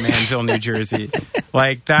elks in Manville, New Jersey.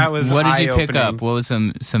 Like that was What did you pick eye-opening. up? What was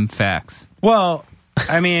some facts? Well,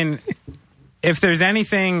 I mean, if there's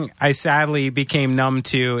anything I sadly became numb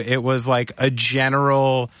to, it was like a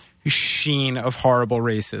general sheen of horrible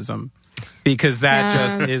racism. Because that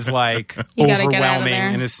just is like You gotta get out of overwhelming there.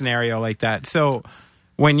 in a scenario like that. So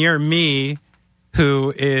when you're me,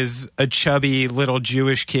 who is a chubby little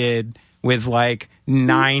Jewish kid with like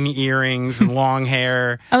 9 earrings and long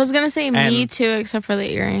hair I was going to say me And- too, except for the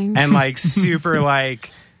earrings. and like super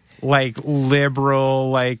like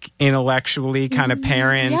liberal, like intellectually kind of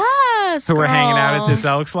parents yes, who were hanging out at girl. this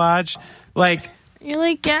Elks Lodge. Like, You're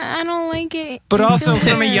like, yeah, I don't like it. but I also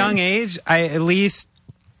feel from a bad. young age, I at least,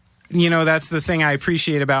 that's the thing I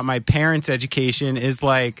appreciate about my parents' education is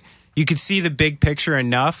like you could see the big picture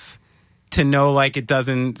enough to know like it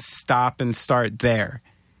doesn't stop and start there.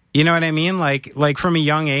 You know what I mean? Like from a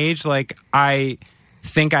young age, like I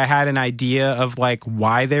think I had an idea of like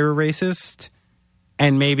why they were racist,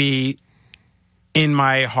 and maybe in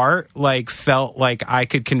my heart like felt like I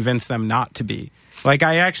could convince them not to be. Like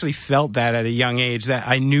I actually felt that at a young age, that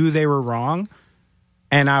I knew they were wrong,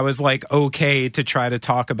 and I was like okay to try to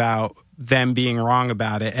talk about them being wrong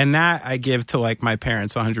about it. And that I give to like my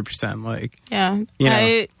parents 100%. Like, Yeah. You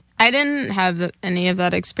know. I didn't have any of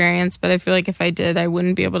that experience, but I feel like if I did, I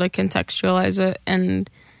wouldn't be able to contextualize it. And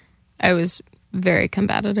I was very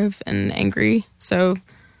combative and angry. So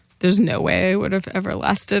there's no way I would have ever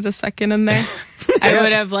lasted a second in there. I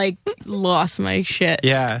would have like lost my shit.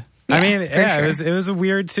 Yeah. Yeah, I mean, for sure. it was a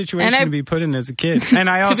weird situation to be put in as a kid. And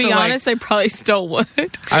I also to be honest, I probably still would.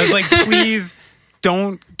 I was like, please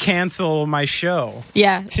don't cancel my show.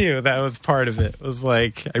 Yeah. Too. That was part of it. It was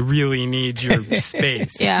like, I really need your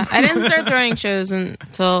space. Yeah. I didn't start throwing shows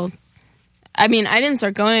until, I didn't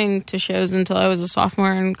start going to shows until I was a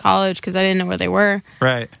sophomore in college because I didn't know where they were.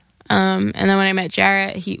 Right. And then when I met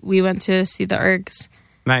Jarrett, we went to see the Ergs.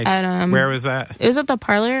 Nice. Where was that? It was at the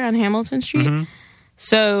Parlor on Hamilton Street. Mm-hmm.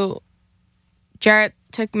 So Jarrett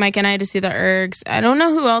took Mike and I to see the Ergs. I don't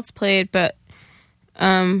know who else played, but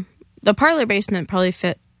the Parlor basement probably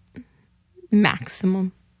fit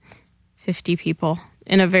maximum 50 people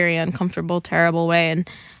in a very uncomfortable, terrible way. And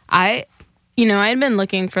I'd been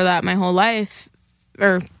looking for that my whole life,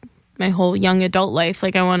 or my whole young adult life.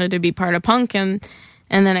 Like I wanted to be part of punk, and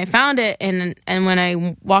then I found it. And when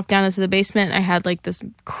I walked down into the basement, I had like this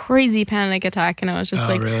crazy panic attack, and I was just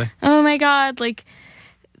Really? oh my God, like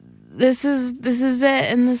this is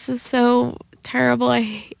it, and this is so terrible. I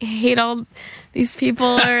hate all these people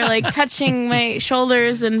are like touching my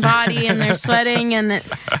shoulders and body, and they're sweating, and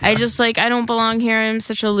I just like, I don't belong here. I'm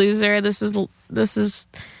such a loser. This is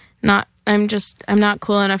not, I'm not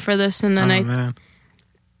cool enough for this. And then Man.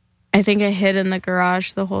 I think I hid in the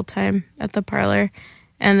garage the whole time at the Parlor.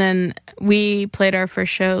 And then we played our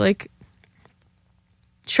first show like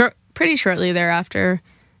pretty shortly thereafter,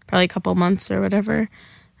 probably a couple months or whatever.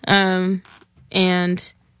 And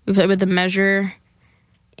we played with The Measure,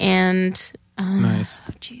 and Nice.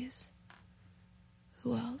 oh jeez,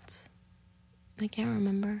 who else? I can't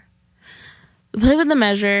remember. We played with The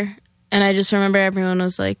Measure, and I just remember everyone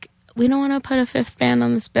was like, we don't want to put a fifth band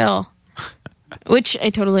on this bill, which I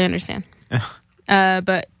totally understand.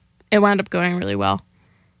 But it wound up going really well.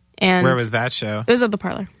 And Where was that show? it was at the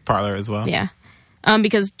Parlor. Parlor as well. Yeah.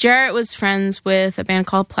 Because Jarrett was friends with a band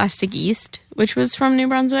called Plastic East, which was from New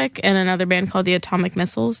Brunswick, and another band called the Atomic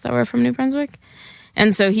Missiles that were from New Brunswick.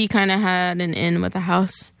 And so he kind of had an in with the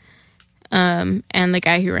house. And the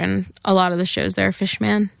guy who ran a lot of the shows there,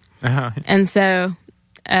 Fishman. Uh-huh. And so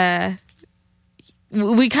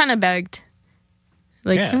we kind of begged,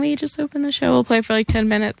 like, Yeah. can we just open the show? We'll play for like 10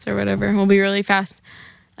 minutes or whatever. We'll be really fast.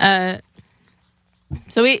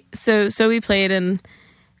 So we played, and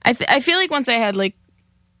I feel like once I had like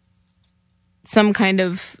some kind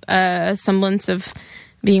of semblance of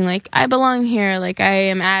being like, I belong here, like I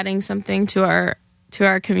am adding something to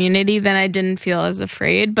our community, then I didn't feel as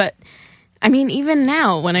afraid. But I mean, even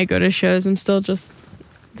now when I go to shows, I'm still just,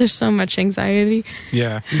 there's so much anxiety.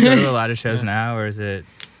 Yeah. You go to a lot of shows now, or is it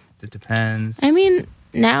depends? I mean,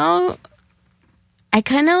 now I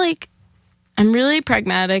kind of like, I'm really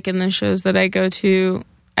pragmatic in the shows that I go to.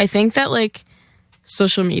 I think that like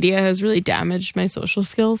social media has really damaged my social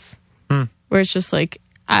skills, where it's just like,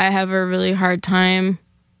 I have a really hard time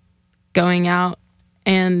going out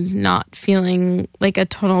and not feeling like a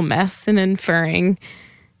total mess and inferring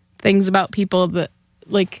things about people that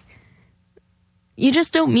like, you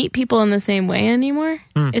just don't meet people in the same way anymore.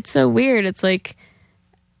 It's so weird. It's like,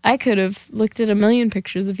 I could have looked at a million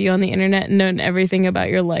pictures of you on the internet and known everything about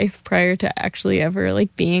your life prior to actually ever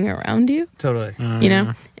like being around you, Totally. you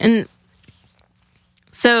know? And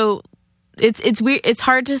so it's weird. It's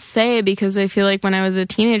hard to say because I feel like when I was a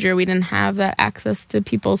teenager, we didn't have that access to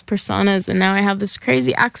people's personas. And now I have this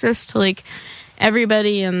crazy access to like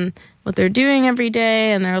everybody and what they're doing every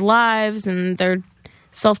day and their lives, and they're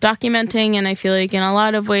self-documenting. And I feel like in a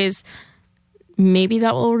lot of ways, maybe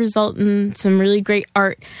that will result in some really great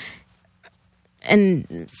art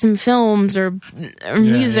and some films or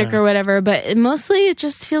music or whatever. But mostly it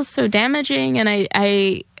just feels so damaging. And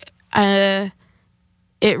it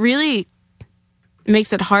really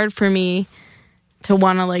makes it hard for me to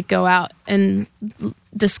want to like go out and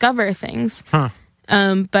discover things.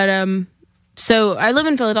 So I live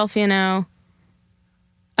in Philadelphia now.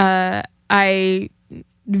 I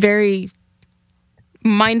very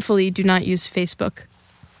mindfully do not use Facebook.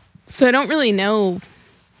 So I don't really know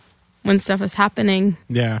when stuff is happening.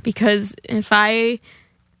 Yeah. Because if I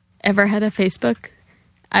ever had a Facebook,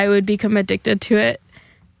 I would become addicted to it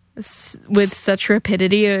with such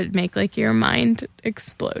rapidity, it would make like your mind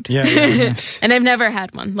explode. Yeah. And I've never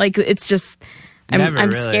had one. Like, it's just, I'm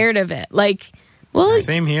Really? scared of it. Like, well,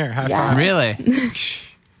 Same here. High Yeah. five. Really?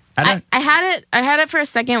 I had it for a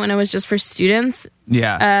second when it was just for students.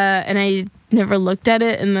 Yeah. And I never looked at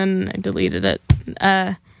it, and then I deleted it.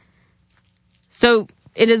 So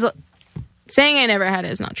it is saying I never had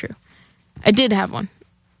it is not true. I did have one.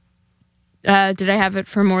 Did I have it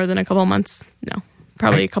for more than a couple months? No,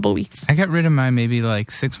 probably a couple weeks. I got rid of mine maybe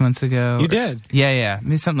like 6 months ago. You did? Yeah,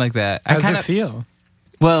 maybe something like that. How's it feel?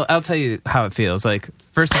 Well, I'll tell you how it feels. Like,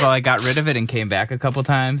 first of all, I got rid of it and came back a couple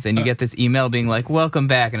times, and you get this email being like, welcome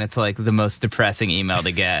back, and it's like the most depressing email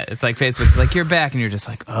to get. It's like Facebook's like, you're back, and you're just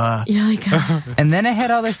like, ugh. You're like, And then I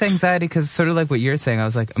had all this anxiety because sort of like what you're saying, I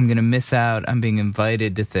was like, I'm going to miss out on being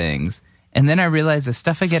invited to things. And then I realized the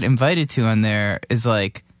stuff I get invited to on there is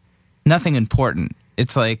like nothing important.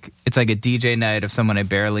 It's like a DJ night of someone I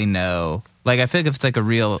barely know. Like, I feel like if it's like a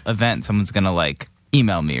real event, someone's going to like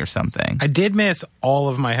email me or something. I did miss all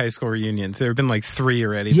of my high school reunions. There have been like 3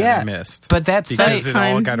 already that I missed. But that because site, it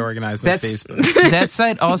all got organized on Facebook. That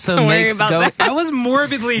site also Don't worry makes about go. that. I was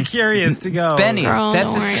morbidly curious to go. Benny, girl, that's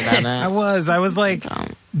don't worry about it. I was like,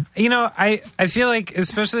 Don't. you know, I feel like,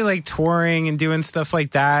 especially like touring and doing stuff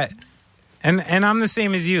like that, and I'm the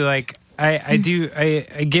same as you. Like, I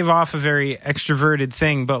give off a very extroverted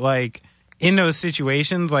thing, but like in those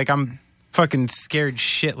situations, like I'm fucking scared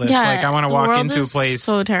shitless. Yeah, like I want to the walk world into a is place.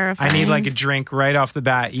 so terrifying. I need like a drink right off the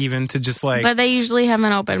bat, even to just like But they usually have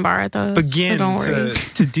an open bar at those. begin so don't worry.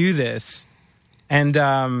 to do this. And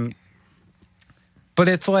but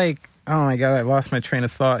it's like, oh my god, I lost my train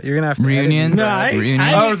of thought. You're gonna have to edit Reunions? these No, out.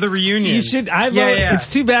 Reunions? The reunions. You should. Yeah. It's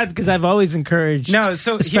too bad because I've always encouraged. No,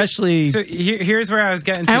 so especially. here's where I was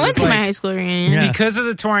getting to. I went is to like, my high school reunion. Yeah. because of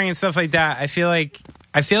the touring and stuff like that. I feel like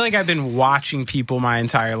I've been watching people my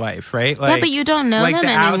entire life, right? Like, Yeah, but you don't know like them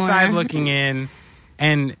the anymore. outside looking in,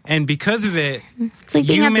 and because of it, It's like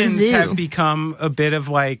being at the humans zoo. have become a bit of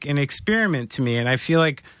like an experiment to me, and I feel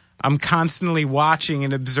like I'm constantly watching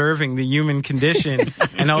and observing the human condition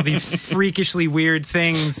and all these freakishly weird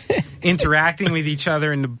things interacting with each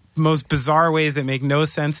other in the most bizarre ways that make no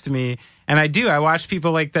sense to me. And I watch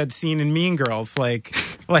people like that scene in Mean Girls, like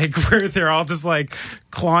where they're all just like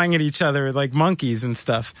clawing at each other like monkeys and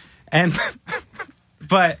stuff. And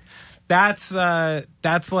but that's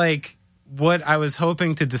like what I was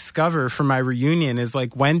hoping to discover for my reunion is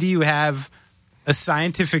like, when do you have a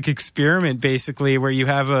scientific experiment basically where you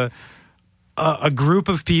have a group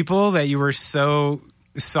of people that you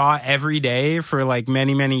saw every day for like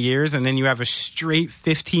many, many years, and then you have a straight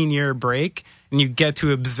 15-year break and you get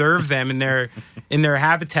to observe them in their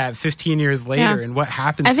habitat 15 years later Yeah. and what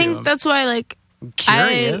happens I to think them. that's why, like,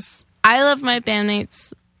 Curious. I love my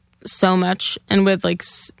bandmates so much, and with like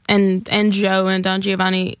and Joe and Don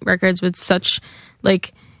Giovanni Records with such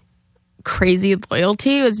like crazy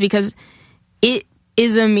loyalty was because it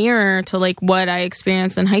is a mirror to like what I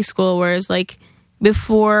experienced in high school. Whereas like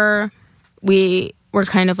before, we were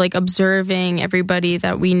kind of like observing everybody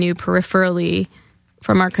that we knew peripherally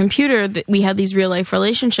from our computer, that we had these real life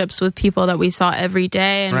relationships with people that we saw every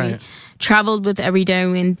day, and we Right. traveled with every day,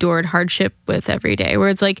 and we endured hardship with every day. Where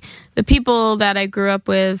it's like the people that I grew up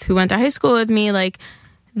with who went to high school with me, like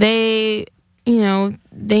they, you know,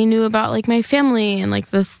 they knew about like my family and like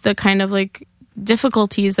the kind of like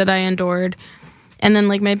difficulties that I endured. And then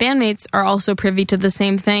like my bandmates are also privy to the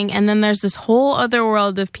same thing. And then there's this whole other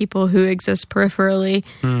world of people who exist peripherally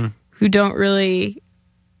who aren't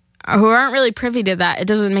really privy to that. It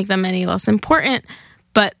doesn't make them any less important,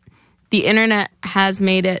 but the internet has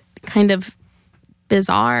made it kind of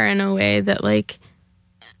bizarre in a way that like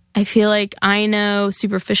I feel like I know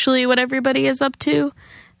superficially what everybody is up to,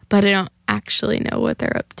 but I don't actually know what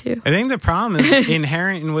they're up to. I think the problem is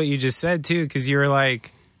inherent in what you just said too, because you were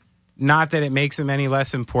like, not that it makes them any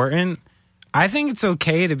less important. I think it's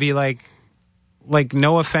okay to be like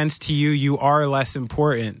no offense to you, you are less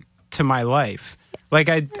important to my life. Like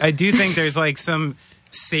I do think there's like some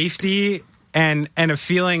safety and a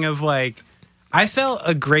feeling of like, I felt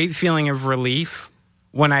a great feeling of relief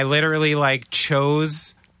when I literally like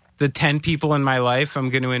chose the 10 people in my life I'm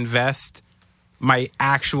going to invest my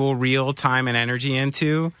actual real time and energy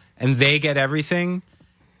into, and they get everything,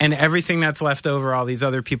 and everything that's left over all these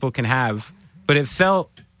other people can have. But it felt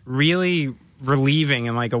really relieving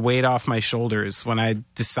and like a weight off my shoulders when I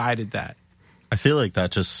decided that. I feel like that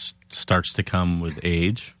just starts to come with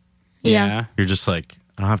age. Yeah. You're just like,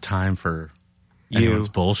 I don't have time for anyone's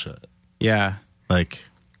bullshit. Yeah. Like,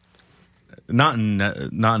 not in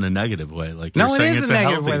a negative way. Like, No, you're it saying is it's a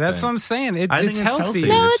negative healthy way. That's thing. what I'm saying. I think It's it's healthy. healthy.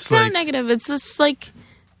 No, It's it's not like- negative. It's just like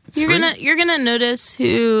you're Sweet. gonna notice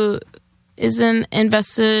who isn't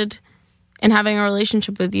invested in having a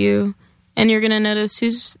relationship with you, and you're gonna notice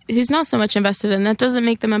who's not so much invested, and that doesn't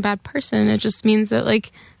make them a bad person. It just means that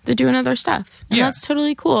like they're doing other stuff, and Yeah. that's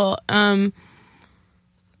totally cool. But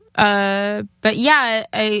yeah,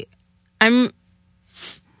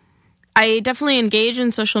 I definitely engage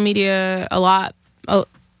in social media a lot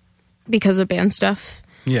because of band stuff.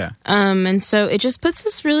 Yeah. And so it just puts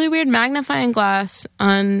this really weird magnifying glass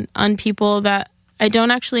on people that I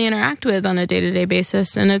don't actually interact with on a day-to-day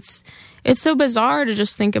basis. And it's so bizarre to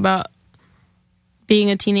just think about being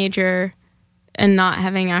a teenager and not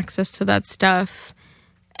having access to that stuff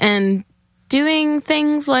and doing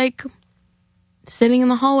things like sitting in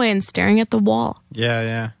the hallway and staring at the wall.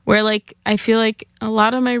 Yeah. Where, like, I feel like a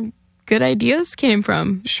lot of my good ideas came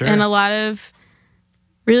from. Sure. And a lot of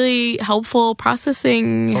really helpful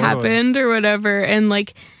processing happened or whatever. And,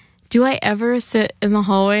 like, do I ever sit in the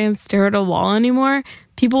hallway and stare at a wall anymore?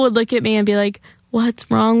 People would look at me and be like, what's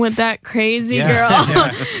wrong with that crazy girl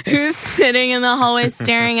who's sitting in the hallway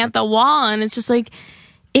staring at the wall? And it's just like,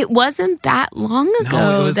 it wasn't that long ago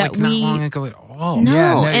No, it was that like not long ago at all. No,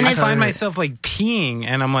 Yeah, no, and I it's find myself like peeing,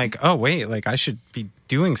 and I'm like, oh wait, like I should be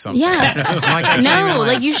doing something. yeah, I'm like, I can't even, no,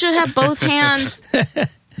 like you should have both hands.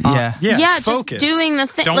 Yeah. Yeah, focus. just doing the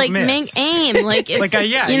thing, Don't like miss. make aim, like it's Like I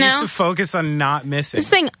you used know. to focus on not missing. This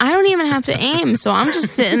thing, I don't even have to aim, so I'm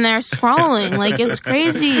just sitting there scrolling. Like it's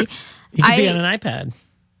crazy. You could be on an iPad.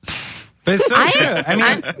 But it's so true. I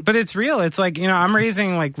mean, but it's real. It's like, you know, I'm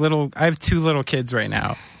raising like I have 2 little kids right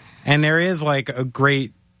now. And there is like a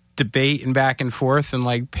great debate and back and forth and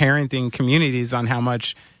like parenting communities on how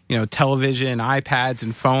much, you know, television, iPads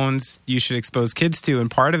and phones you should expose kids to.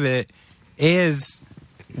 And part of it is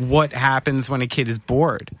what happens when a kid is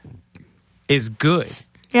bored is good.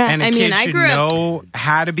 Yeah, and a I mean, kid I should grew up. know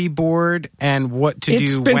how to be bored and what to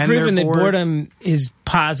It's do been when proven they're that bored. boredom is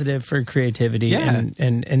positive for creativity. Yeah.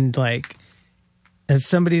 And like, as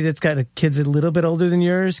somebody that's got kids a little bit older than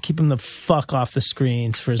yours, keep them the fuck off the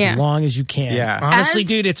screens for as Yeah. long as you can. Yeah. Honestly, As-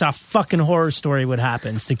 dude, it's a fucking horror story what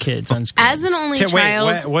happens to kids on screen. As an only Wait,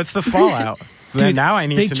 child, what's the fallout? Dude, now I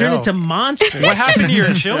need they to turn know. into monsters. What happened to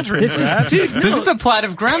your children? This is, Brad? dude, no. This is a plot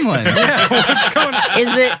of Gremlins.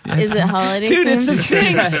 is it holiday? Dude, it's a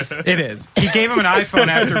themed? thing. It is. He gave him an iPhone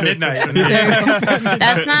after midnight.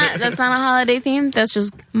 That's not a holiday theme. That's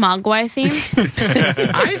just Mogwai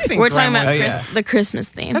themed. I think We're talking about Gremlins- the Christmas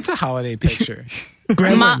theme. That's a holiday picture.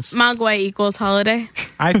 Gremlins. Mogwai equals holiday.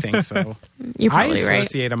 I think so. You're I probably right.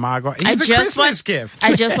 associate a Mogwai. I He's a just Christmas watched. gift.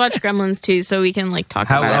 I just watched Gremlins too, so we can like talk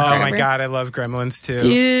How about it. long? Oh forever. my god, I love Gremlins too.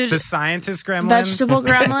 Dude. The scientist Gremlin. Vegetable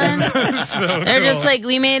gremlin. So They're cool. just like,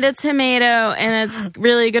 we made a tomato and it's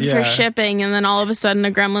really good Yeah. for shipping. And then all of a sudden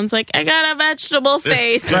a gremlin's like, I got a vegetable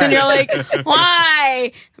face. Right. And you're like,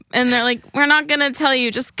 why? And they're like, we're not going to tell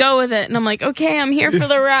you. Just go with it. And I'm like, okay, I'm here for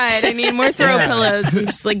the ride. I need more throw pillows and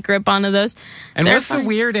just like grip onto those. And They're what's the fun.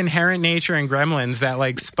 weird inherent nature in Gremlins that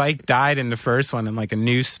like Spike died in the first one and like a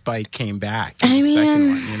new Spike came back in I the second mean,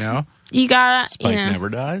 one, you know? You gotta, Spike you know, never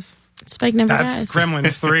dies. Spike never That's dies.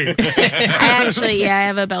 Gremlins 3. I actually, I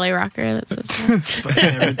have a belly rocker that says that. Spike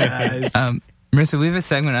never dies. Marissa, we have a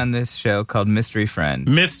segment on this show called Mystery Friend.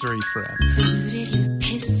 Mystery friend. Who did you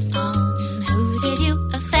piss on? Who did you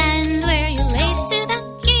offend? Were you late to the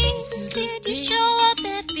game? Did you show up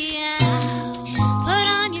at the end? Put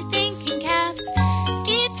on your thinking caps.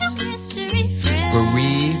 It's a mystery friend.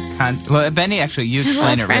 Where well, Benny, actually, you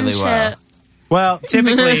explain it really well. Friendship. Well,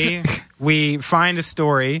 typically we find a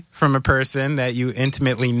story from a person that you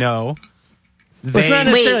intimately know. Well, it's not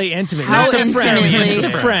Wait, necessarily intimate. how It's a friend. intimately? It's a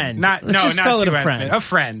friend. Not Let's just not call it too a friend. intimate. A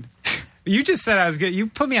friend. You just said I was good. You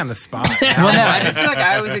put me on the spot. Well, no, I just feel like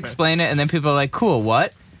I always explain it, and then people are like, cool,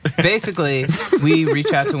 what? Basically, we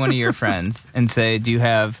reach out to one of your friends and say, do you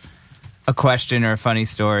have a question or a funny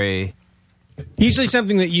story? Usually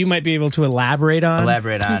something that you might be able to elaborate on.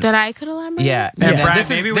 Elaborate on. That I could elaborate? Yeah. And Yeah. Brad, This is-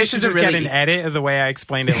 maybe we this should is a just get really- an edit of the way I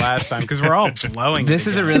explained it last time because we're all blowing. This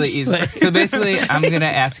is a really easy. Explain. So basically, I'm going to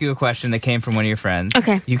ask you a question that came from one of your friends.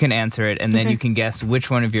 Okay. You can answer it, and then Okay. you can guess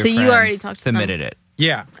which one of your So you friends already talked to them. submitted it.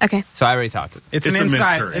 yeah. Okay. So I already talked to them. It's It's a an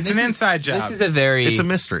inside. mystery. It's an inside This job. is a very. It's a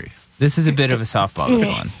mystery. This is a bit of a softball. This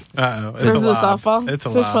one. Uh-oh. So this is a softball? It's a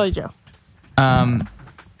so it's lob. probably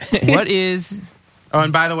Joe. What is? Oh,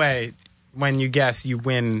 and by the way, when you guess, you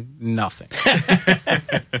win nothing.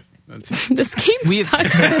 This game We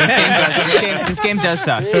sucks. this game does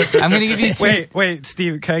suck. I'm going to give you two. Wait,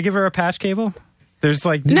 Steve, can I give her a patch cable? There's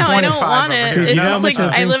like No, 25 I don't want of them. it. Dude, It's you know how just much like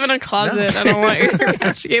those I things- live in a closet. I don't want your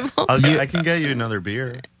patch cable. I can get you another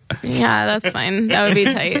beer. Yeah, that's fine. That would be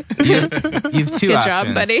tight. You have two Good options.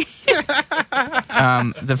 job, buddy.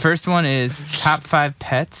 The first one is top 5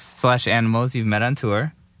 pets/animals you've met on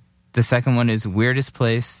tour. The second one is weirdest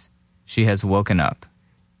place she has woken up.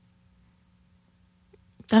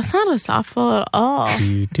 That's not a softball at all.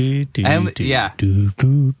 Yeah.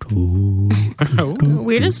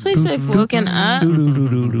 Weirdest place I've woken up.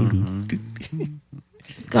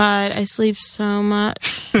 God, I sleep so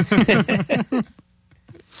much.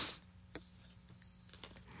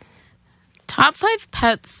 Top 5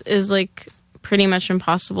 pets is like pretty much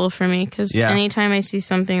impossible for me because Yeah. anytime I see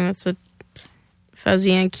something that's a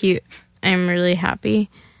fuzzy and cute, I'm really happy.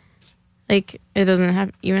 Like it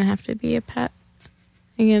doesn't even have to be a pet.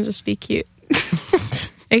 It can just be cute.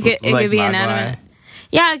 It could be Mogwai. inanimate.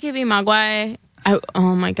 Yeah, it could be Mogwai.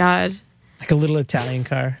 Oh my God. Like a little Italian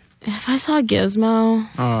car. If I saw Gizmo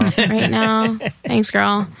right now, thanks,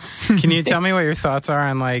 girl. Can you tell me what your thoughts are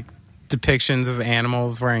on like depictions of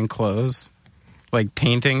animals wearing clothes? Like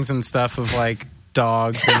paintings and stuff of like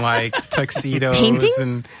dogs and like tuxedos Paintings?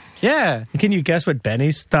 and yeah. Can you guess what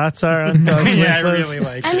Benny's thoughts are on dogs? Yeah, I wearing clothes? really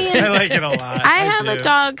like I it. mean, I like it a lot. I have do. a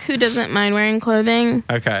dog who doesn't mind wearing clothing.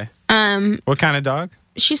 Okay. What kind of dog?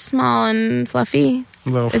 She's small and fluffy. A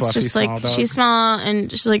little It's fluffy just small like dog. she's small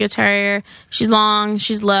and she's like a terrier. She's long.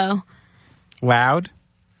 She's low. Loud.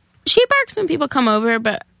 She barks when people come over,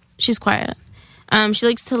 but she's quiet. She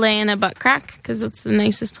likes to lay in a butt crack because it's the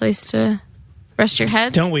nicest place to rest your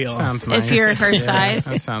head. Don't we all? Sounds nice. If you're her size.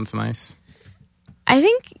 That sounds nice. I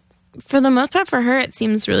think for the most part for her it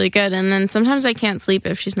seems really good, and then sometimes I can't sleep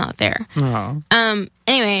if she's not there. Oh.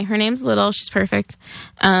 Anyway, her name's Little. She's perfect.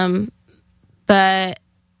 But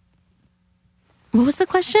what was the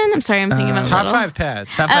question? I'm sorry, I'm thinking about Top Little. 5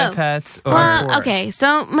 pets. Top 5 Oh. pets or Well, tour. okay,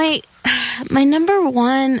 so my number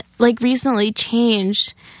one like recently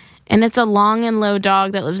changed, and it's a long and low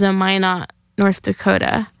dog that lives in Minot, North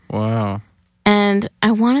Dakota. Wow. And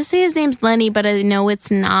I want to say his name's Lenny, but I know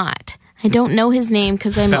it's not. I don't know his name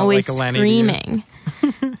because I'm Felt always like a Lenny to you. screaming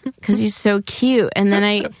because he's so cute. And then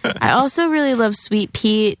I also really love Sweet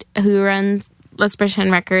Pete, who runs Let's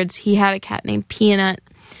Pretend Records. He had a cat named Peanut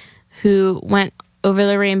who went over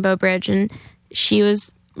the Rainbow Bridge, and she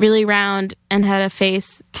was really round and had a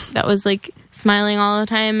face that was like smiling all the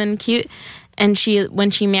time and cute. And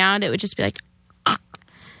when she meowed, it would just be like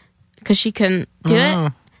because she couldn't do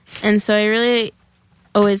it. And so I really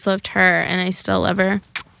always loved her, and I still love her.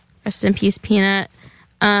 Rest in peace, Peanut.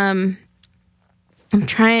 I'm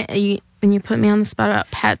trying. When you put me on the spot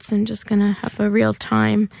about pets, I'm just gonna have a real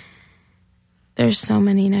time. There's so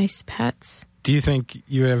many nice pets. Do you think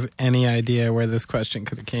you have any idea where this question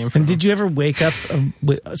could have came from? And did you ever wake up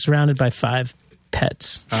surrounded by 5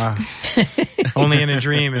 pets? Only in a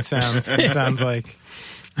dream, it sounds like.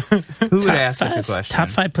 who would ask such a question? Top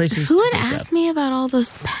 5 places Who to would wake ask up. me about all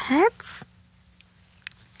those pets?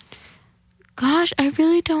 Gosh, I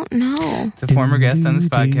really don't know. It's a former guest on this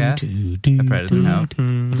podcast. That probably doesn't help.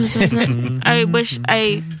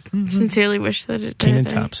 I sincerely wish that it did. Kenan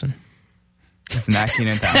Thompson. It's not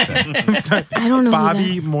Kenan Thompson. I don't know.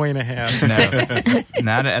 Bobby Moynihan. No,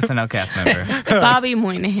 not an SNL cast member. Bobby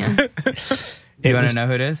Moynihan. You want to know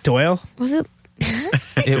who it is? Doyle? Was it?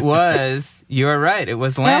 It was. You are right. It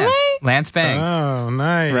was Lance. Really? Lance Banks. Oh,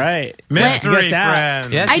 nice. Right. Mystery You got that.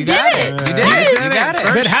 friend. Yes, I you got did it. it. You did Yes. it. You got it.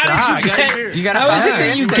 But how did you get... You got How is it five.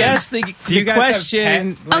 that you guessed the you guys have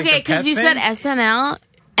question? pet- like Okay, a because pet you said thing? SNL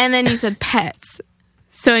and then you said pets,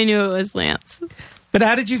 so I knew it was Lance. But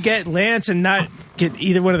how did you get Lance and not get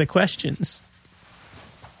either one of the questions?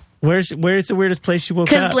 Where's the weirdest place you woke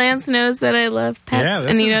Because up? Lance knows that I love pets, Yeah,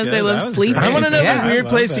 this and he is knows good. I That love was sleeping. great. I want to know Yeah, the I weird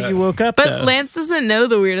love place that. that you woke up. But though. Lance doesn't know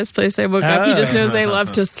the weirdest place I woke up. He just Oh. knows I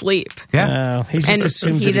love to sleep, Yeah. He just and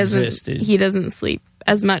assumes he it doesn't. existed. He doesn't sleep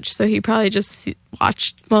as much, so he probably just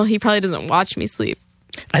watched. Well, he probably doesn't watch me sleep.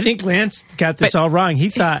 I think Lance got this But- all wrong. He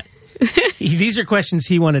thought these are questions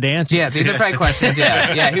he wanted answered. Yeah, these are probably questions.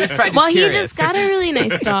 Yeah, he was probably just Well, curious. he just got a really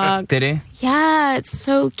nice dog. Did he? Yeah, it's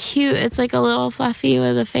so cute. It's like a little fluffy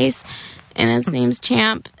with a face, and its name's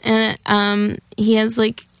Champ. And he has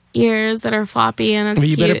like ears that are floppy, and it's Well,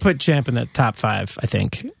 you cute. better put Champ in the top 5, I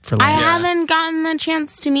think, for I Lance. haven't gotten the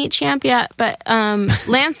chance to meet Champ yet, but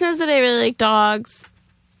Lance knows that I really like dogs,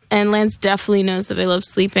 and Lance definitely knows that I love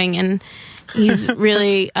sleeping, and he's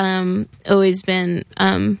really always been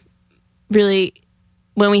really.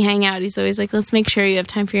 When we hang out, he's always like, "Let's make sure you have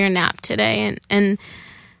time for your nap today," and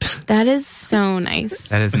that is so nice.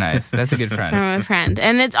 That is nice. That's a good friend. From a friend.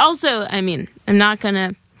 And it's also, I mean, I'm not going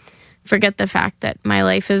to forget the fact that my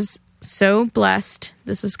life is so blessed.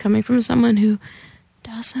 This is coming from someone who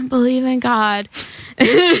doesn't believe in God.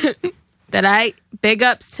 That I, big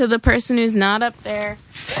ups to the person who's not up there.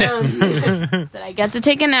 That I get to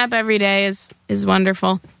take a nap every day is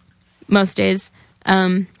wonderful. Most days.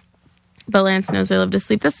 But Lance knows I love to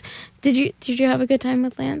sleep. Did you have a good time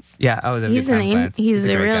with Lance? Yeah, I was. He's a good time with Lance. he's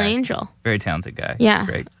a great real guy. angel. Very talented guy. Yeah.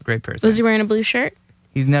 Great person. Was he wearing a blue shirt?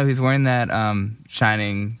 He's wearing that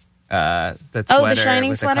shining that Oh, sweater the shining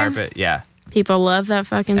with sweater? the carpet. Yeah. People love that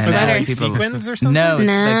fucking And Was it sweater. like People- sequins or something? No, it's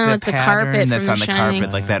No, like the it's the pattern carpet that's from on the The Shining.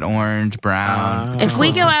 carpet, like that orange, brown. If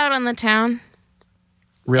we go out on the town,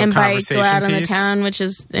 Real and by conversation go out on the piece. town, which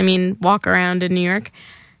is, I mean, walk around in New York,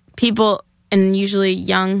 people, and usually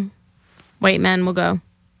young white men will go,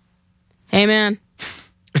 "Hey man,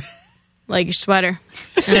 like your sweater."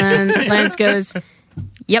 And then Lance goes,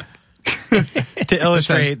 "Yep." To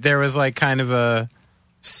illustrate, there was like kind of a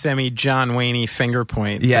semi John Wayne finger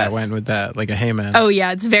point Yes. that went with that, like a hey man, Oh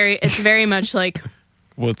yeah, it's very much like,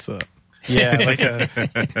 what's up? Yeah, like a.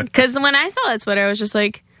 because when I saw that sweater, I was just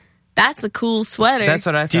like, "That's a cool sweater." That's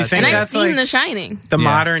what I thought. Do you think and I've that's seen like The Shining. the Yeah.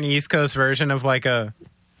 modern East Coast version of like a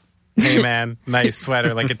hey man, nice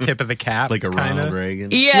sweater, like a tip of the cap, Like a kinda? Ronald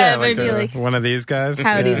Reagan. Yeah, like maybe like one of these guys.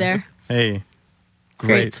 howdy Yeah. there, Hey,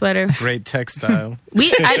 great sweater. great textile.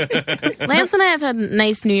 Lance and I have had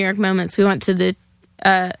nice New York moments. We went to the,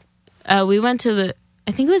 I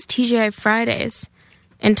think it was TGI Fridays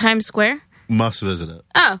in Times Square. Must visit it.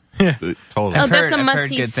 Oh, Totally. Oh, I've that's a heard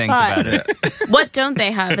must-see good things spot. about it. what don't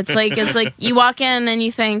they have? It's like you walk in and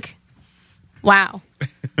you think, wow,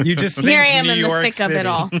 You just think Here I am New in the York thick of City. it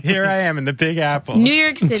all. Here I am in the Big Apple. New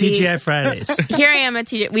York City. TGI Fridays. Here I am at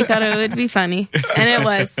TGI. We thought it would be funny, and it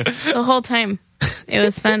was the whole time. It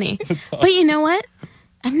was funny. But you know what?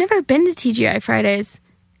 I've never been to TGI Fridays,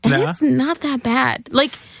 and No? it's not that bad.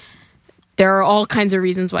 Like, there are all kinds of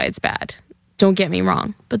reasons why it's bad. Don't get me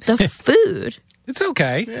wrong, but the food, It's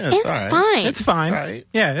okay. Yeah, it's all right. fine. It's fine. It's all right.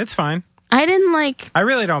 Yeah, it's fine. I didn't like I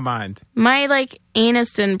really don't mind. my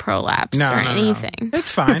anus didn't prolapse No, or no, no. anything. It's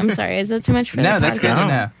fine. I'm sorry. Is that too much for No, the that's good to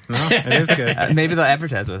podcast? know. No, it is good. Maybe they'll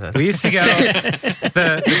advertise with us. We used to go.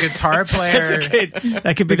 The guitar player.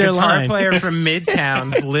 That could be The their guitar line. player from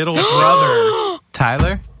Midtown's little brother.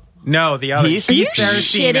 Tyler? No, the other Heath? Are you Saraceno's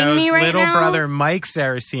shitting me right little now? brother, Mike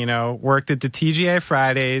Saraceno, worked at the TGI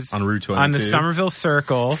Fridays On Route on the 22. Somerville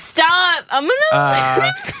Circle. Stop! I'm gonna lose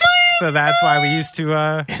my So that's why we used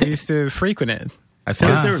to frequent it. I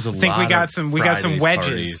think there was a I think lot we got of some Fridays wedges.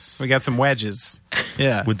 parties. We got some wedges.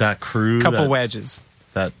 Yeah, With that crew. couple that, wedges.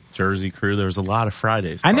 That Jersey crew. There was a lot of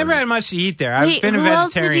Fridays. I never had parties. much to eat there. I've Wait, been a who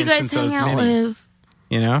else did you vegetarian guys since I was hang out mini. with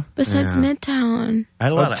You know, besides Yeah. Midtown? I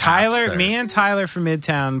had a lot well, of Tyler, apps there. me and Tyler from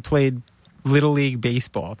Midtown played Little League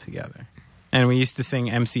baseball together, and we used to sing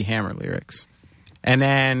MC Hammer lyrics. And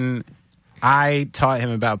then I taught him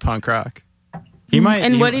about punk rock. He might.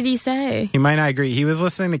 And what did he say? He might not agree. He was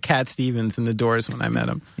listening to Cat Stevens and the Doors when I met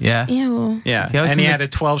him. Yeah. Ew. Yeah, He always and he seemed had a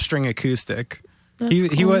 12-string acoustic. That's He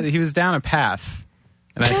cool. was down a path,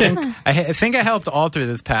 and I think I helped alter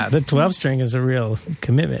this path. The 12 string is a real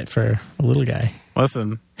commitment for a little guy.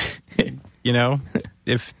 Listen, you know,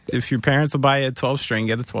 if your parents will buy you a 12-string,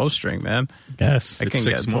 get a 12-string, man. Yes. I It's can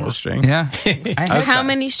get a 6 more. 12-string. Yeah. I had How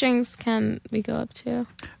many strings can we go up to?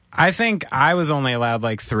 I think I was only allowed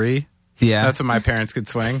like 3. yeah. That's what my parents could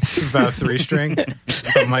swing. It was about a 3-string,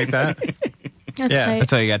 something like that. That's Yeah. tight.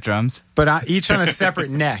 That's why you got drums. But each on a separate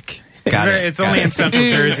neck. Got it. It's only in Central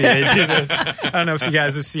Jersey they do this. I don't know if you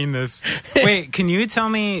guys have seen this. Wait, can you tell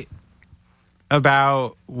me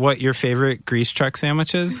about what your favorite grease truck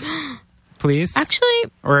sandwich is, please?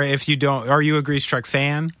 Actually, Or if you don't, are you a grease truck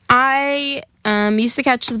fan? I used to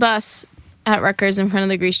catch the bus at Rutgers in front of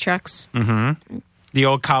the grease trucks. The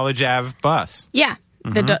old College Ave bus. Yeah,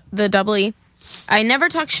 the double E. I never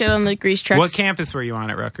talk shit on the grease trucks. What campus were you on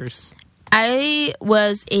at Rutgers? I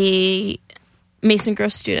was a Mason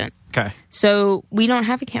Gross student, Okay. so we don't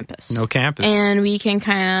have a campus. No campus. And we can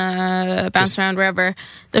kind of bounce around wherever.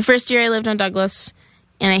 The first year I lived on Douglas,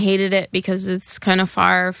 and I hated it because it's kind of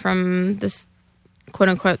far from this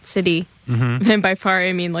quote-unquote city. And by far,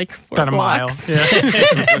 I mean like 4 About a mile. blocks.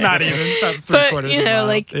 Yeah. Not even. About 3/4 But, of you a know, mile.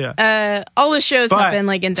 like, Yeah. all the shows But happen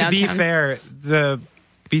like in downtown. to be fair,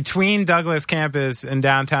 between Douglas campus and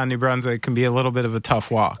downtown New Brunswick can be a little bit of a tough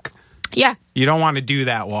walk. Yeah. You don't want to do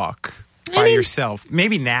that walk by mean- yourself.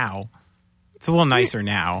 Maybe now. It's a little nicer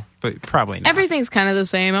now, but probably not. Everything's kind of the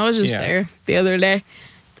same. I was just Yeah. there the other day.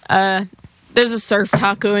 There's a surf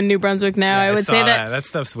taco in New Brunswick now. Yeah, I would saw say that that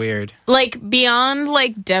stuff's weird. like beyond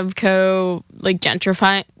like Devco like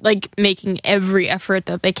gentrify like making every effort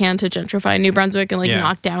that they can to gentrify New Brunswick and like Yeah.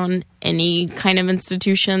 knock down any kind of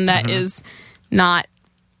institution that is not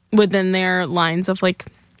within their lines of like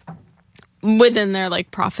within their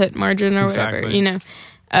like profit margin or whatever, Exactly. you know,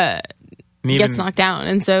 And gets knocked down.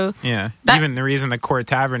 And so Yeah. That- Even the reason the Court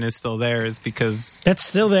Tavern is still there is because That's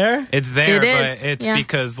still there? it's there, It is, but it's yeah.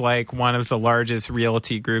 because like one of the largest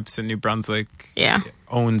realty groups in New Brunswick yeah.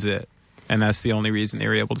 owns it. And that's the only reason they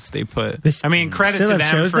were able to stay put. They I mean, credit still to have them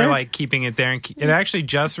shows for there? like keeping it there. And it actually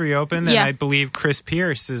just reopened, and Yeah. I believe Chris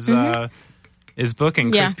Pierce is is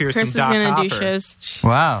booking. Yeah, Chris Pierce Chris is and Doc going to Hopper. do shows.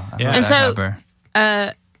 Wow. I Yeah. love And that so-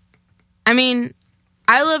 Hopper. I mean,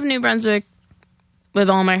 I love New Brunswick with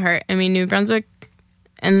all my heart. I mean, New Brunswick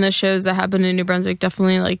and the shows that happen in New Brunswick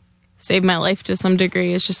definitely like saved my life to some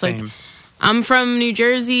degree. It's just like Same. I'm from New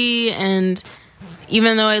Jersey, and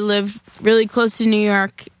even though I live really close to New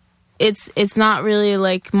York, it's not really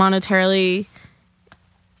like monetarily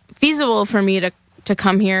feasible for me to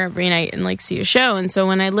come here every night and like see a show. And so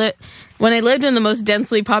when I lived in the most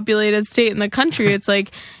densely populated state in the country, it's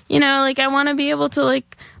like, you know, like I want to be able to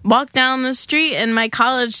like walk down the street in my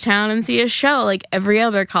college town and see a show like every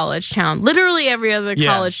other college town. Literally every other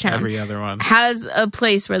Yeah, college town every other one. has a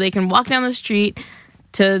place where they can walk down the street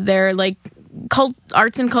to their like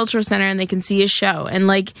arts and cultural center and they can see a show. And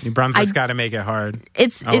like New Brunswick's got to make it hard.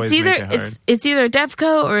 it's Always either make it hard. it's either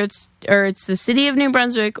DEFCO or it's the city of New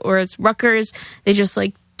Brunswick or it's Rutgers. They just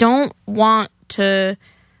like don't want to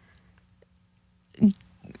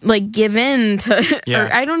like give in to Yeah.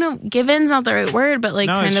 or I don't know, give in's not the right word, but like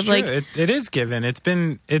No, kind it's of true. like it is given. It's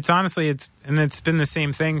been the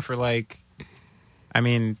same thing for like, I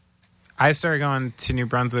mean, I started going to New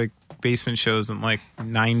Brunswick basement shows in like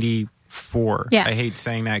 94. Yeah. I hate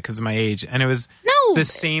saying that because of my age. And it was No. the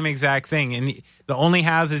same exact thing. And the only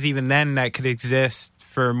houses even then that could exist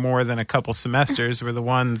for more than a couple semesters were the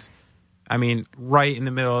ones, I mean, right in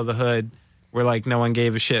the middle of the hood where like no one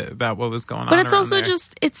gave a shit about what was going on. But it's around also there.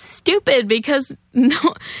 just it's stupid because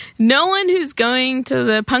no one who's going to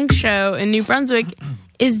the punk show in New Brunswick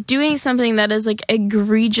is doing something that is like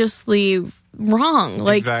egregiously wrong.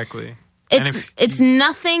 Like exactly. And it's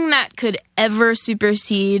nothing that could ever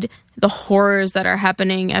supersede the horrors that are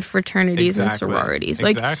happening at fraternities and Exactly. sororities.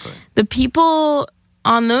 Like Exactly. the people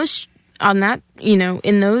on that, you know,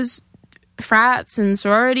 in those frats and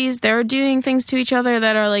sororities, they're doing things to each other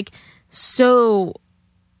that are like so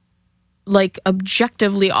like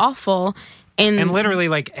objectively awful. And literally,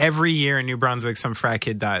 like every year in New Brunswick, some frat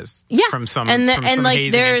kid dies. yeah, from some and from some like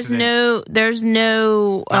hazing incident. there's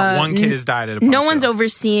no Not one kid has died at a punk no show. one's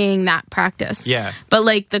overseeing that practice. Yeah. But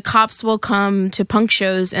like the cops will come to punk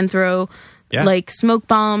shows and throw Yeah. like smoke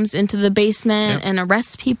bombs into the basement Yep. and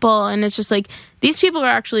arrest people. And it's just like these people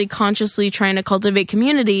are actually consciously trying to cultivate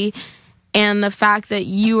community. And the fact that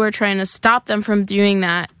you are trying to stop them from doing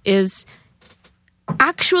that is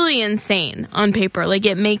actually insane on paper. Like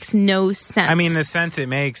it makes no sense. I mean, the sense it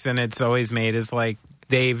makes, and it's always made, is like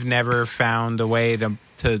they've never found a way to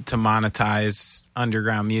monetize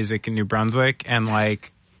underground music in New Brunswick, and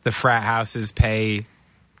like the frat houses pay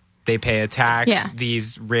a tax. Yeah.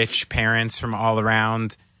 These rich parents from all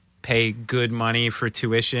around pay good money for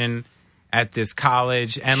tuition at this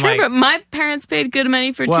college, and sure, like but my parents paid good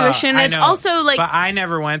money for well, tuition. I It's know, also like but I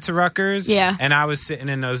never went to Rutgers. Yeah. And I was sitting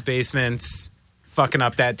in those basements fucking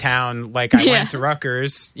up that town like I Yeah. went to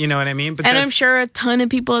Rutgers. You know what I mean? But and I'm that's- sure a ton of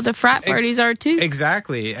people at the frat parties are too.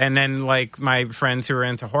 Exactly. And then like my friends who were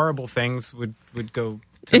into horrible things would go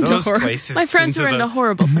to those places. My friends who are into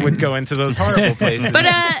horrible things. would go into those horrible places. But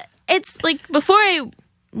it's like before I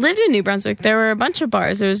lived in New Brunswick, there were a bunch of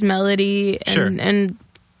bars. There was Melody and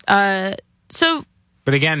Sure. so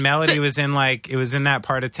But again, Melody was in that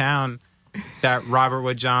part of town that Robert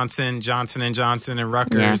Wood Johnson, Johnson & Johnson, and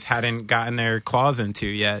Rutgers hadn't gotten their claws into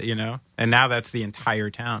yet, you know? And now that's the entire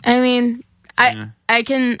town. I mean, I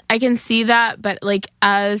can see that, but like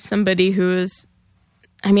as somebody who's,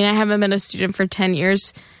 I mean, I haven't been a student for 10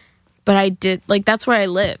 years, but I did like that's where I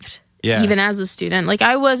lived. Yeah. Even as a student, like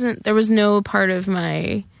I wasn't. There was no part of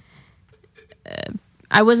my.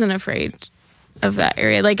 I wasn't afraid of that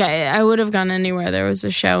area. Like I would have gone anywhere there was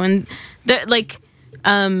a show, and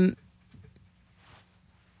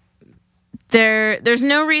there's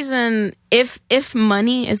no reason if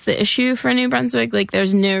money is the issue for New Brunswick, like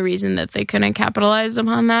there's no reason that they couldn't capitalize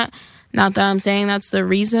upon that. Not that I'm saying that's the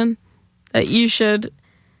reason that you should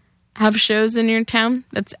have shows in your town.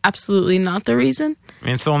 That's absolutely not the reason. I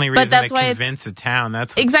mean, it's the only reason that's to why it's- convince a town.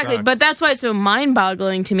 That's what Exactly, sucks. but that's why it's so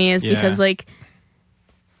mind-boggling to me is Yeah. because like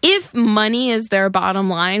if money is their bottom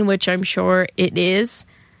line, which I'm sure it is,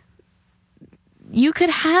 you could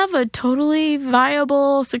have a totally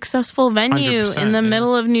viable, successful venue 100%, in the yeah.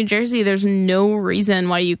 middle of New Jersey. There's no reason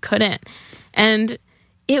why you couldn't. And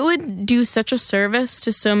it would do such a service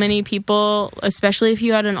to so many people, especially if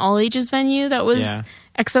you had an all-ages venue that was Yeah.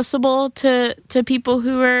 accessible to people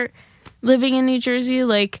who are living in New Jersey.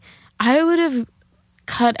 Like, I would have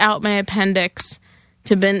cut out my appendix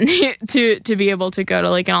to be able to go to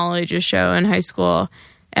like an all-ages show in high school.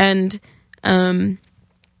 And I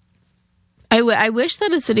wish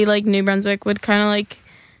that a city like New Brunswick would kind of like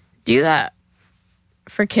do that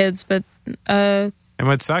for kids, but And And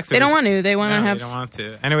what sucks, They don't want to. They want to No, have. they don't want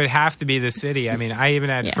to. And it would have to be the city. I mean, I even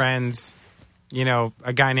had Yeah. friends,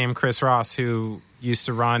 a guy named Chris Ross who used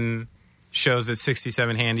to run shows at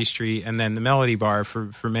 67 Handy Street and then the Melody Bar for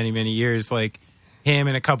many, many years. Like, him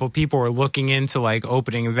and a couple people were looking into like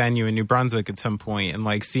opening a venue in New Brunswick at some point and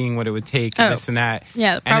like seeing what it would take and Oh. this and that.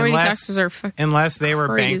 Yeah, And property unless- taxes are unless they were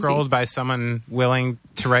crazy. bankrolled by someone willing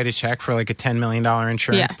to write a check for like a $10 million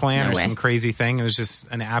insurance Yeah, plan no or way. some crazy thing. It was just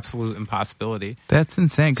an absolute impossibility. That's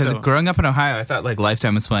insane. Because So- growing up in Ohio, I thought like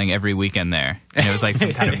Lifetime was playing every weekend there. And it was like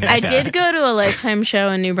some kind of. I did go to a Lifetime show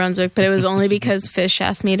in New Brunswick, but it was only because Fish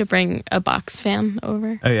asked me to bring a box fan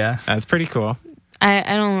over. Oh yeah. That's pretty cool. I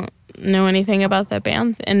don't know anything about that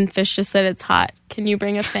band, and Fish just said it's hot. Can you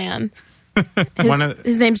bring a fan?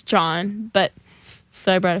 His name's John, but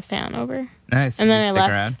so I brought a fan over. Nice. And Did then you I stick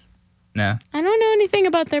left. around? No. I don't know anything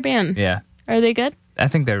about their band. Yeah. Are they good? I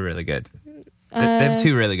think they're really good. They have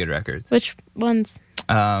two really good records. Which ones?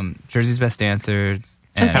 Jersey's Best Dancers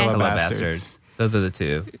and Okay. Hello Hello Bastards. Bastards. Those are the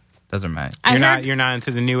two. Those are mine. I heard- You're not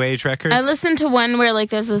into the new age records? I listened to one where like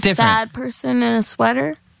there's a Different. sad person in a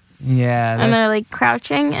sweater Yeah. and they're like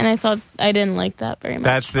crouching, and I thought I didn't like that very much.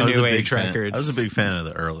 That's the I was new a big age fan. records. I was a big fan of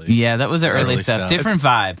the early. yeah, that was the early Early stuff. stuff. Different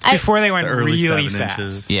vibe. before they went The early really 7 fast.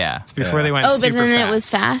 inches. Yeah. Before they went oh, but super then fast. it was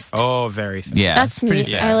fast. Oh, very fast. Yeah. That's pretty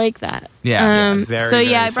neat. fast. I like that. Yeah. Yeah, very, so yeah,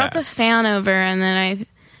 very I brought fast. the fan over, and then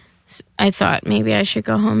I thought maybe I should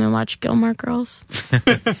go home and watch Gilmore Girls.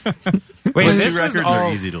 Wait, Those two this was records all,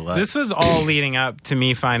 are easy to like. This was all leading up to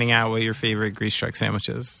me finding out what your favorite grease truck sandwich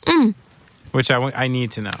is, which I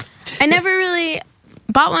need to know. I never really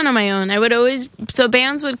bought one on my own. I would always, so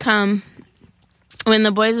bands would come when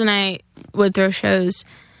the boys and I would throw shows.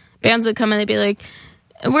 Bands would come and they'd be like,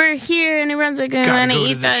 "We're here in New Brunswick and Gotta I want to go to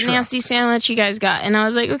eat the that nasty trucks." sandwich you guys got." And I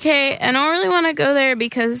was like, "Okay, I don't really want to go there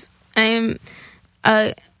because I'm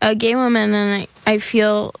a gay woman and I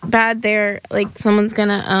feel bad there. Like someone's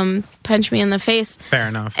gonna punch me in the face." Fair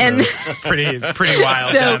enough. And- It's pretty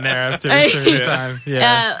wild So, down there after a certain time.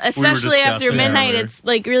 Yeah, Especially after discussing midnight, earlier. it's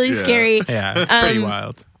like really scary. yeah, it's pretty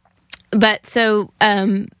wild. But so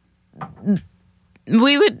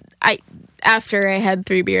we would after I had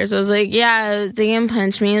 3 beers, I was like, yeah, they can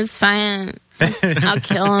punch me, it's fine, I'll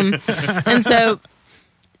kill him. And so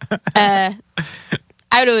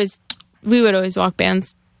we would always walk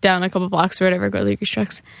bands down a couple blocks or whatever, go to the grease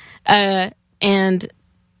trucks, and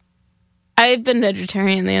I've been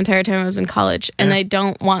vegetarian the entire time I was in college, and I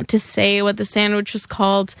don't want to say what the sandwich was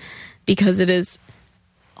called because it is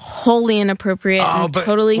wholly inappropriate and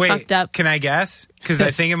totally wait, fucked up. Can I guess? Because I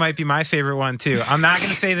think it might be my favorite one too. I'm not going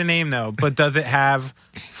to say the name though, but does it have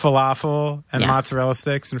falafel and Yes. mozzarella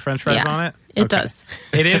sticks and French fries Yeah, on it? it does.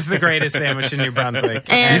 It is the greatest sandwich in New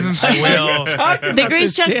Brunswick. And I will. the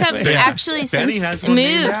grease trucks have Yeah. actually Benny since has one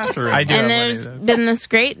named moved. after him. I do. have And one there's of those. been this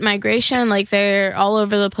great migration. Like they're all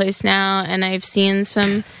over the place now, and I've seen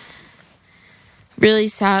some really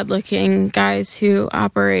sad-looking guys who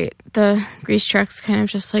operate the grease trucks, kind of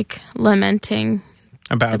just like lamenting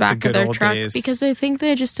About the back good of their old truck days. because I think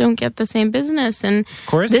they just don't get the same business. And Of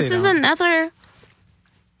course this they is don't. another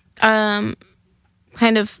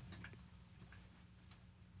kind of.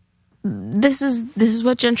 This is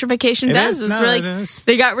what gentrification It does. is. It's No, really it is.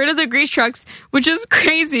 they got rid of the grease trucks, which is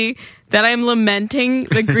crazy that I'm lamenting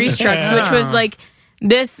the grease trucks, which was like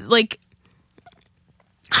this like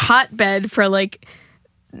hotbed for like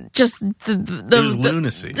just the It was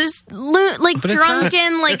lunacy. this like But it's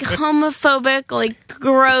drunken, like homophobic, like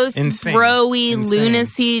gross, Insane. bro-y Insane.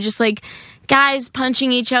 lunacy, just like guys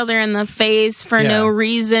punching each other in the face for no Yeah.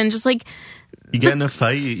 reason, just like You get in a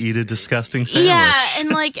fight, you eat a disgusting sandwich. yeah, and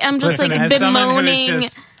like I'm just Listen, like as someone who's bemoaning.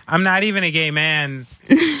 just, I'm not even a gay man,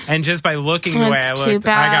 and just by looking the way I That's too looked,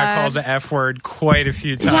 I got bad. called the F word quite a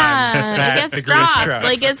few times. Yeah, at it the gets grease stopped. trucks.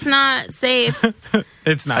 Like it's not safe.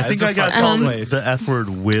 It's not. I think it's a I got fucking called place. the F word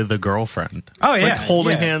with a girlfriend. Oh, yeah, Like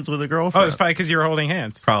holding yeah. hands with a Oh, girlfriend. it's probably because you were holding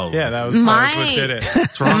hands. Probably. Yeah, that was what My- did it.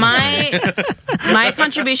 What's wrong with me? My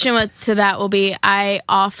contribution to that will be I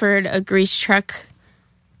offered a grease truck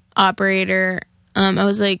operator. I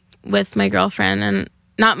was like with my girlfriend and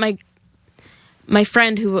not my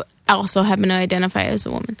friend who also happened to identify as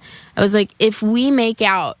a woman. I was like, if we make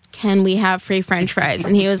out, can we have free French fries?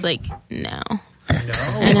 And he was like, no.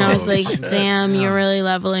 And I was like, damn, you're really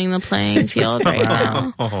leveling the playing field right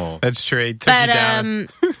now. Oh. That's true. He took But you down.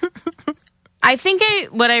 I think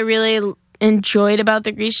what I really enjoyed about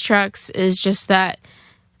the grease trucks is just that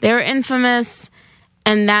they were infamous,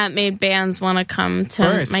 and that made bands want to come to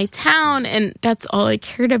course. my town, and that's all I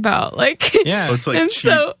cared about. Like, Yeah. Oh, it's like and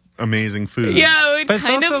cheap, so amazing food. Yeah, it would But it's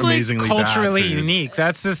kind also of like amazingly bad culturally food. unique.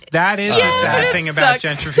 That is the Yeah, sad but thing it about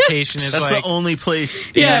sucks. gentrification. Is That's like the only place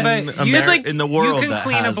Yeah, in, but you- it's like- in the world you can that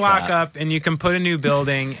clean a has block that. up and you can put a new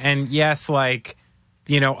building, and yes, like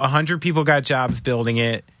 100 people got jobs building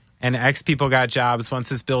it, and X people got jobs once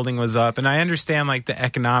this building was up. And I understand like the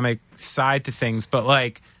economic side to things, but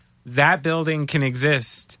like that building can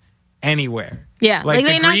exist anywhere. Yeah, like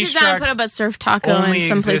the they knocked grease it down and trucks put up a surf taco only in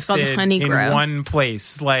some place called existed Honey in Grow. one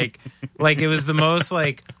place. Like it was the most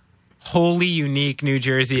like wholly unique New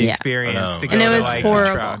Jersey Yeah. experience to go And it to was like the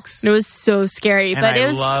horrible. trucks. And it was so scary, And but I it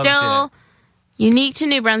was loved still it. unique to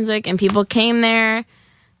New Brunswick, and people came there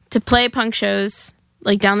to play punk shows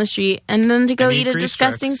like down the street, and then to go And eat eat a grease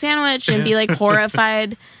disgusting trucks. sandwich and be like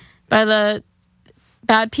horrified by the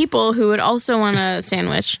bad people who would also want a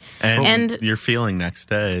sandwich. And, And- your feeling next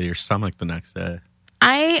day, your stomach the next day.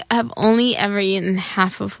 I have only ever eaten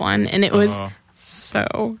half of one, and it was Oh.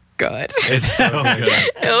 so good. It's so good.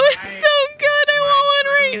 It was so good. I want one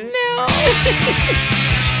right now.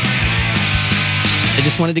 I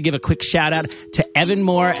just wanted to give a quick shout out to Evan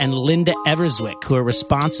Moore and Linda Everswick, who are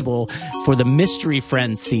responsible for the Mystery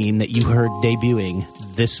Friend theme that you heard debuting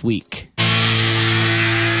this week.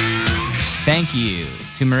 Thank you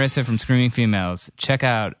to Marissa from Screaming Females. Check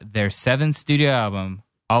out their 7th studio album,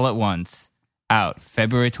 All at Once, out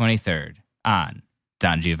February 23rd on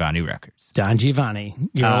Don Giovanni Records. Don Giovanni,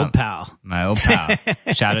 your old pal. My old pal.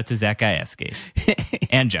 Shout out to Zach Gajewski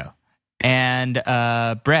and Joe. And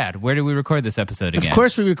Brad, where did we record this episode again? Of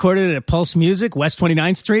course, we recorded it at Pulse Music, West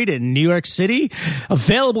 29th Street in New York City.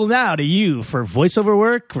 Available now to you for voiceover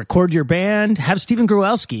work, record your band, have Stephen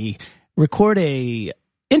Growelski record a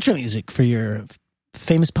intro music for your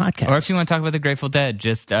famous podcast. Or if you want to talk about the Grateful Dead,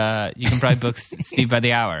 just you can probably book Steve by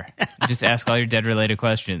the hour. Just ask all your Dead-related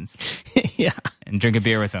questions Yeah, and drink a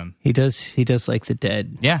beer with him. he does like the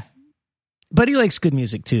Dead. Yeah. But he likes good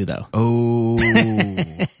music too, though. Oh.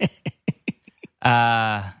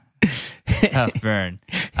 Tough burn.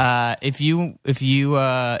 If you want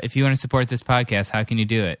to support this podcast, how can you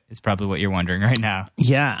do it? Is probably what you're wondering right now.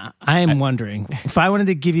 Yeah, I am wondering if I wanted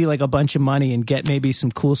to give you like a bunch of money and get maybe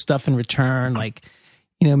some cool stuff in return, like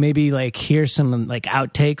maybe like here's some like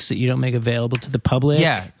outtakes that you don't make available to the public.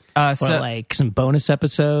 Yeah. Or So like some bonus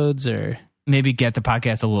episodes, or maybe get the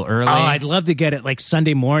podcast a little early. oh, I'd love to get it like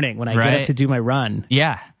Sunday morning when I get Right. up to do my run.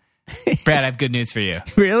 Yeah. Brad, I have good news for you.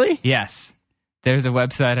 Really? Yes. There's a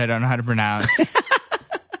website I don't know how to pronounce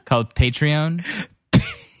called Patreon.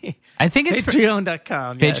 I think it's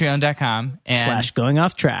Patreon.com. yes. patreon.com. And / going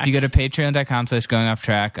off track. if you go to patreon.com / going off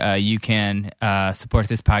track, you can support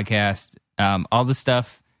this podcast. All the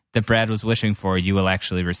stuff that Brad was wishing for, you will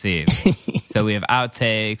actually receive. So we have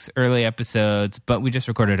outtakes, early episodes, but we just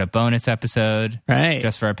recorded a bonus episode Right.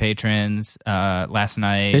 just for our patrons last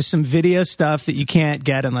night. There's some video stuff that you can't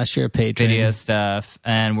get unless you're a patron. Video stuff,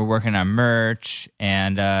 and we're working on merch.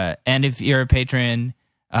 And if you're a patron,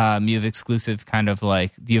 you have exclusive kind of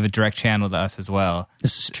like, you have a direct channel to us as well.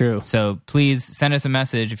 This is true. So please send us a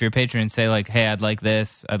message if you're a patron and say like, hey, I'd like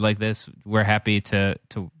this. We're happy to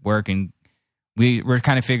work, and we're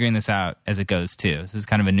kind of figuring this out as it goes too. This is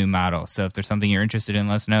kind of a new model. So if there's something you're interested in,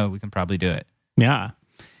 let us know. We can probably do it. Yeah.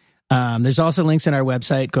 There's also links on our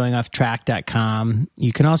website, goingofftrack.com.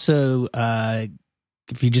 You can also,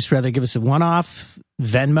 if you just rather give us a one-off,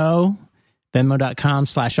 venmo.com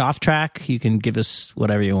 /offtrack. You can give us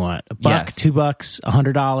whatever you want. $1, Yes. $2,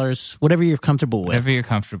 $100, whatever you're comfortable with. Whatever you're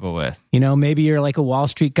comfortable with. Maybe you're like a Wall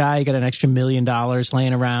Street guy, you got an extra $1 million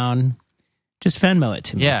laying around. Just Venmo it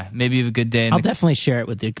to me. Yeah. Maybe you have a good day. I'll definitely share it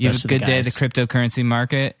with the you have rest a of the good day at the guys. cryptocurrency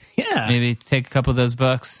market. Yeah. Maybe take a couple of those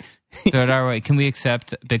bucks, throw it our way. Can we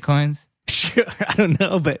accept Bitcoins? Sure. I don't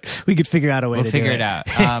know, but we could figure out a way We'll to figure do it out.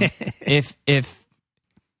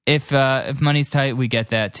 If money's tight, we get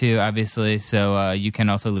that too, obviously. So you can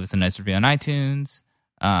also leave us a nice review on iTunes.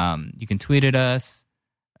 You can tweet at us.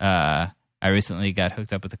 I recently got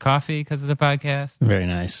hooked up with the coffee because of the podcast. Very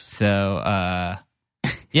nice. So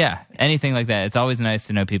yeah, anything like that. It's always nice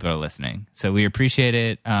to know people are listening. So we appreciate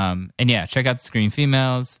it. And yeah, check out the Screaming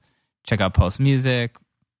Females. Check out Pulse Music.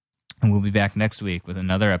 And we'll be back next week with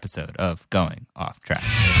another episode of Going Off Track.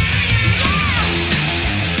 Yeah!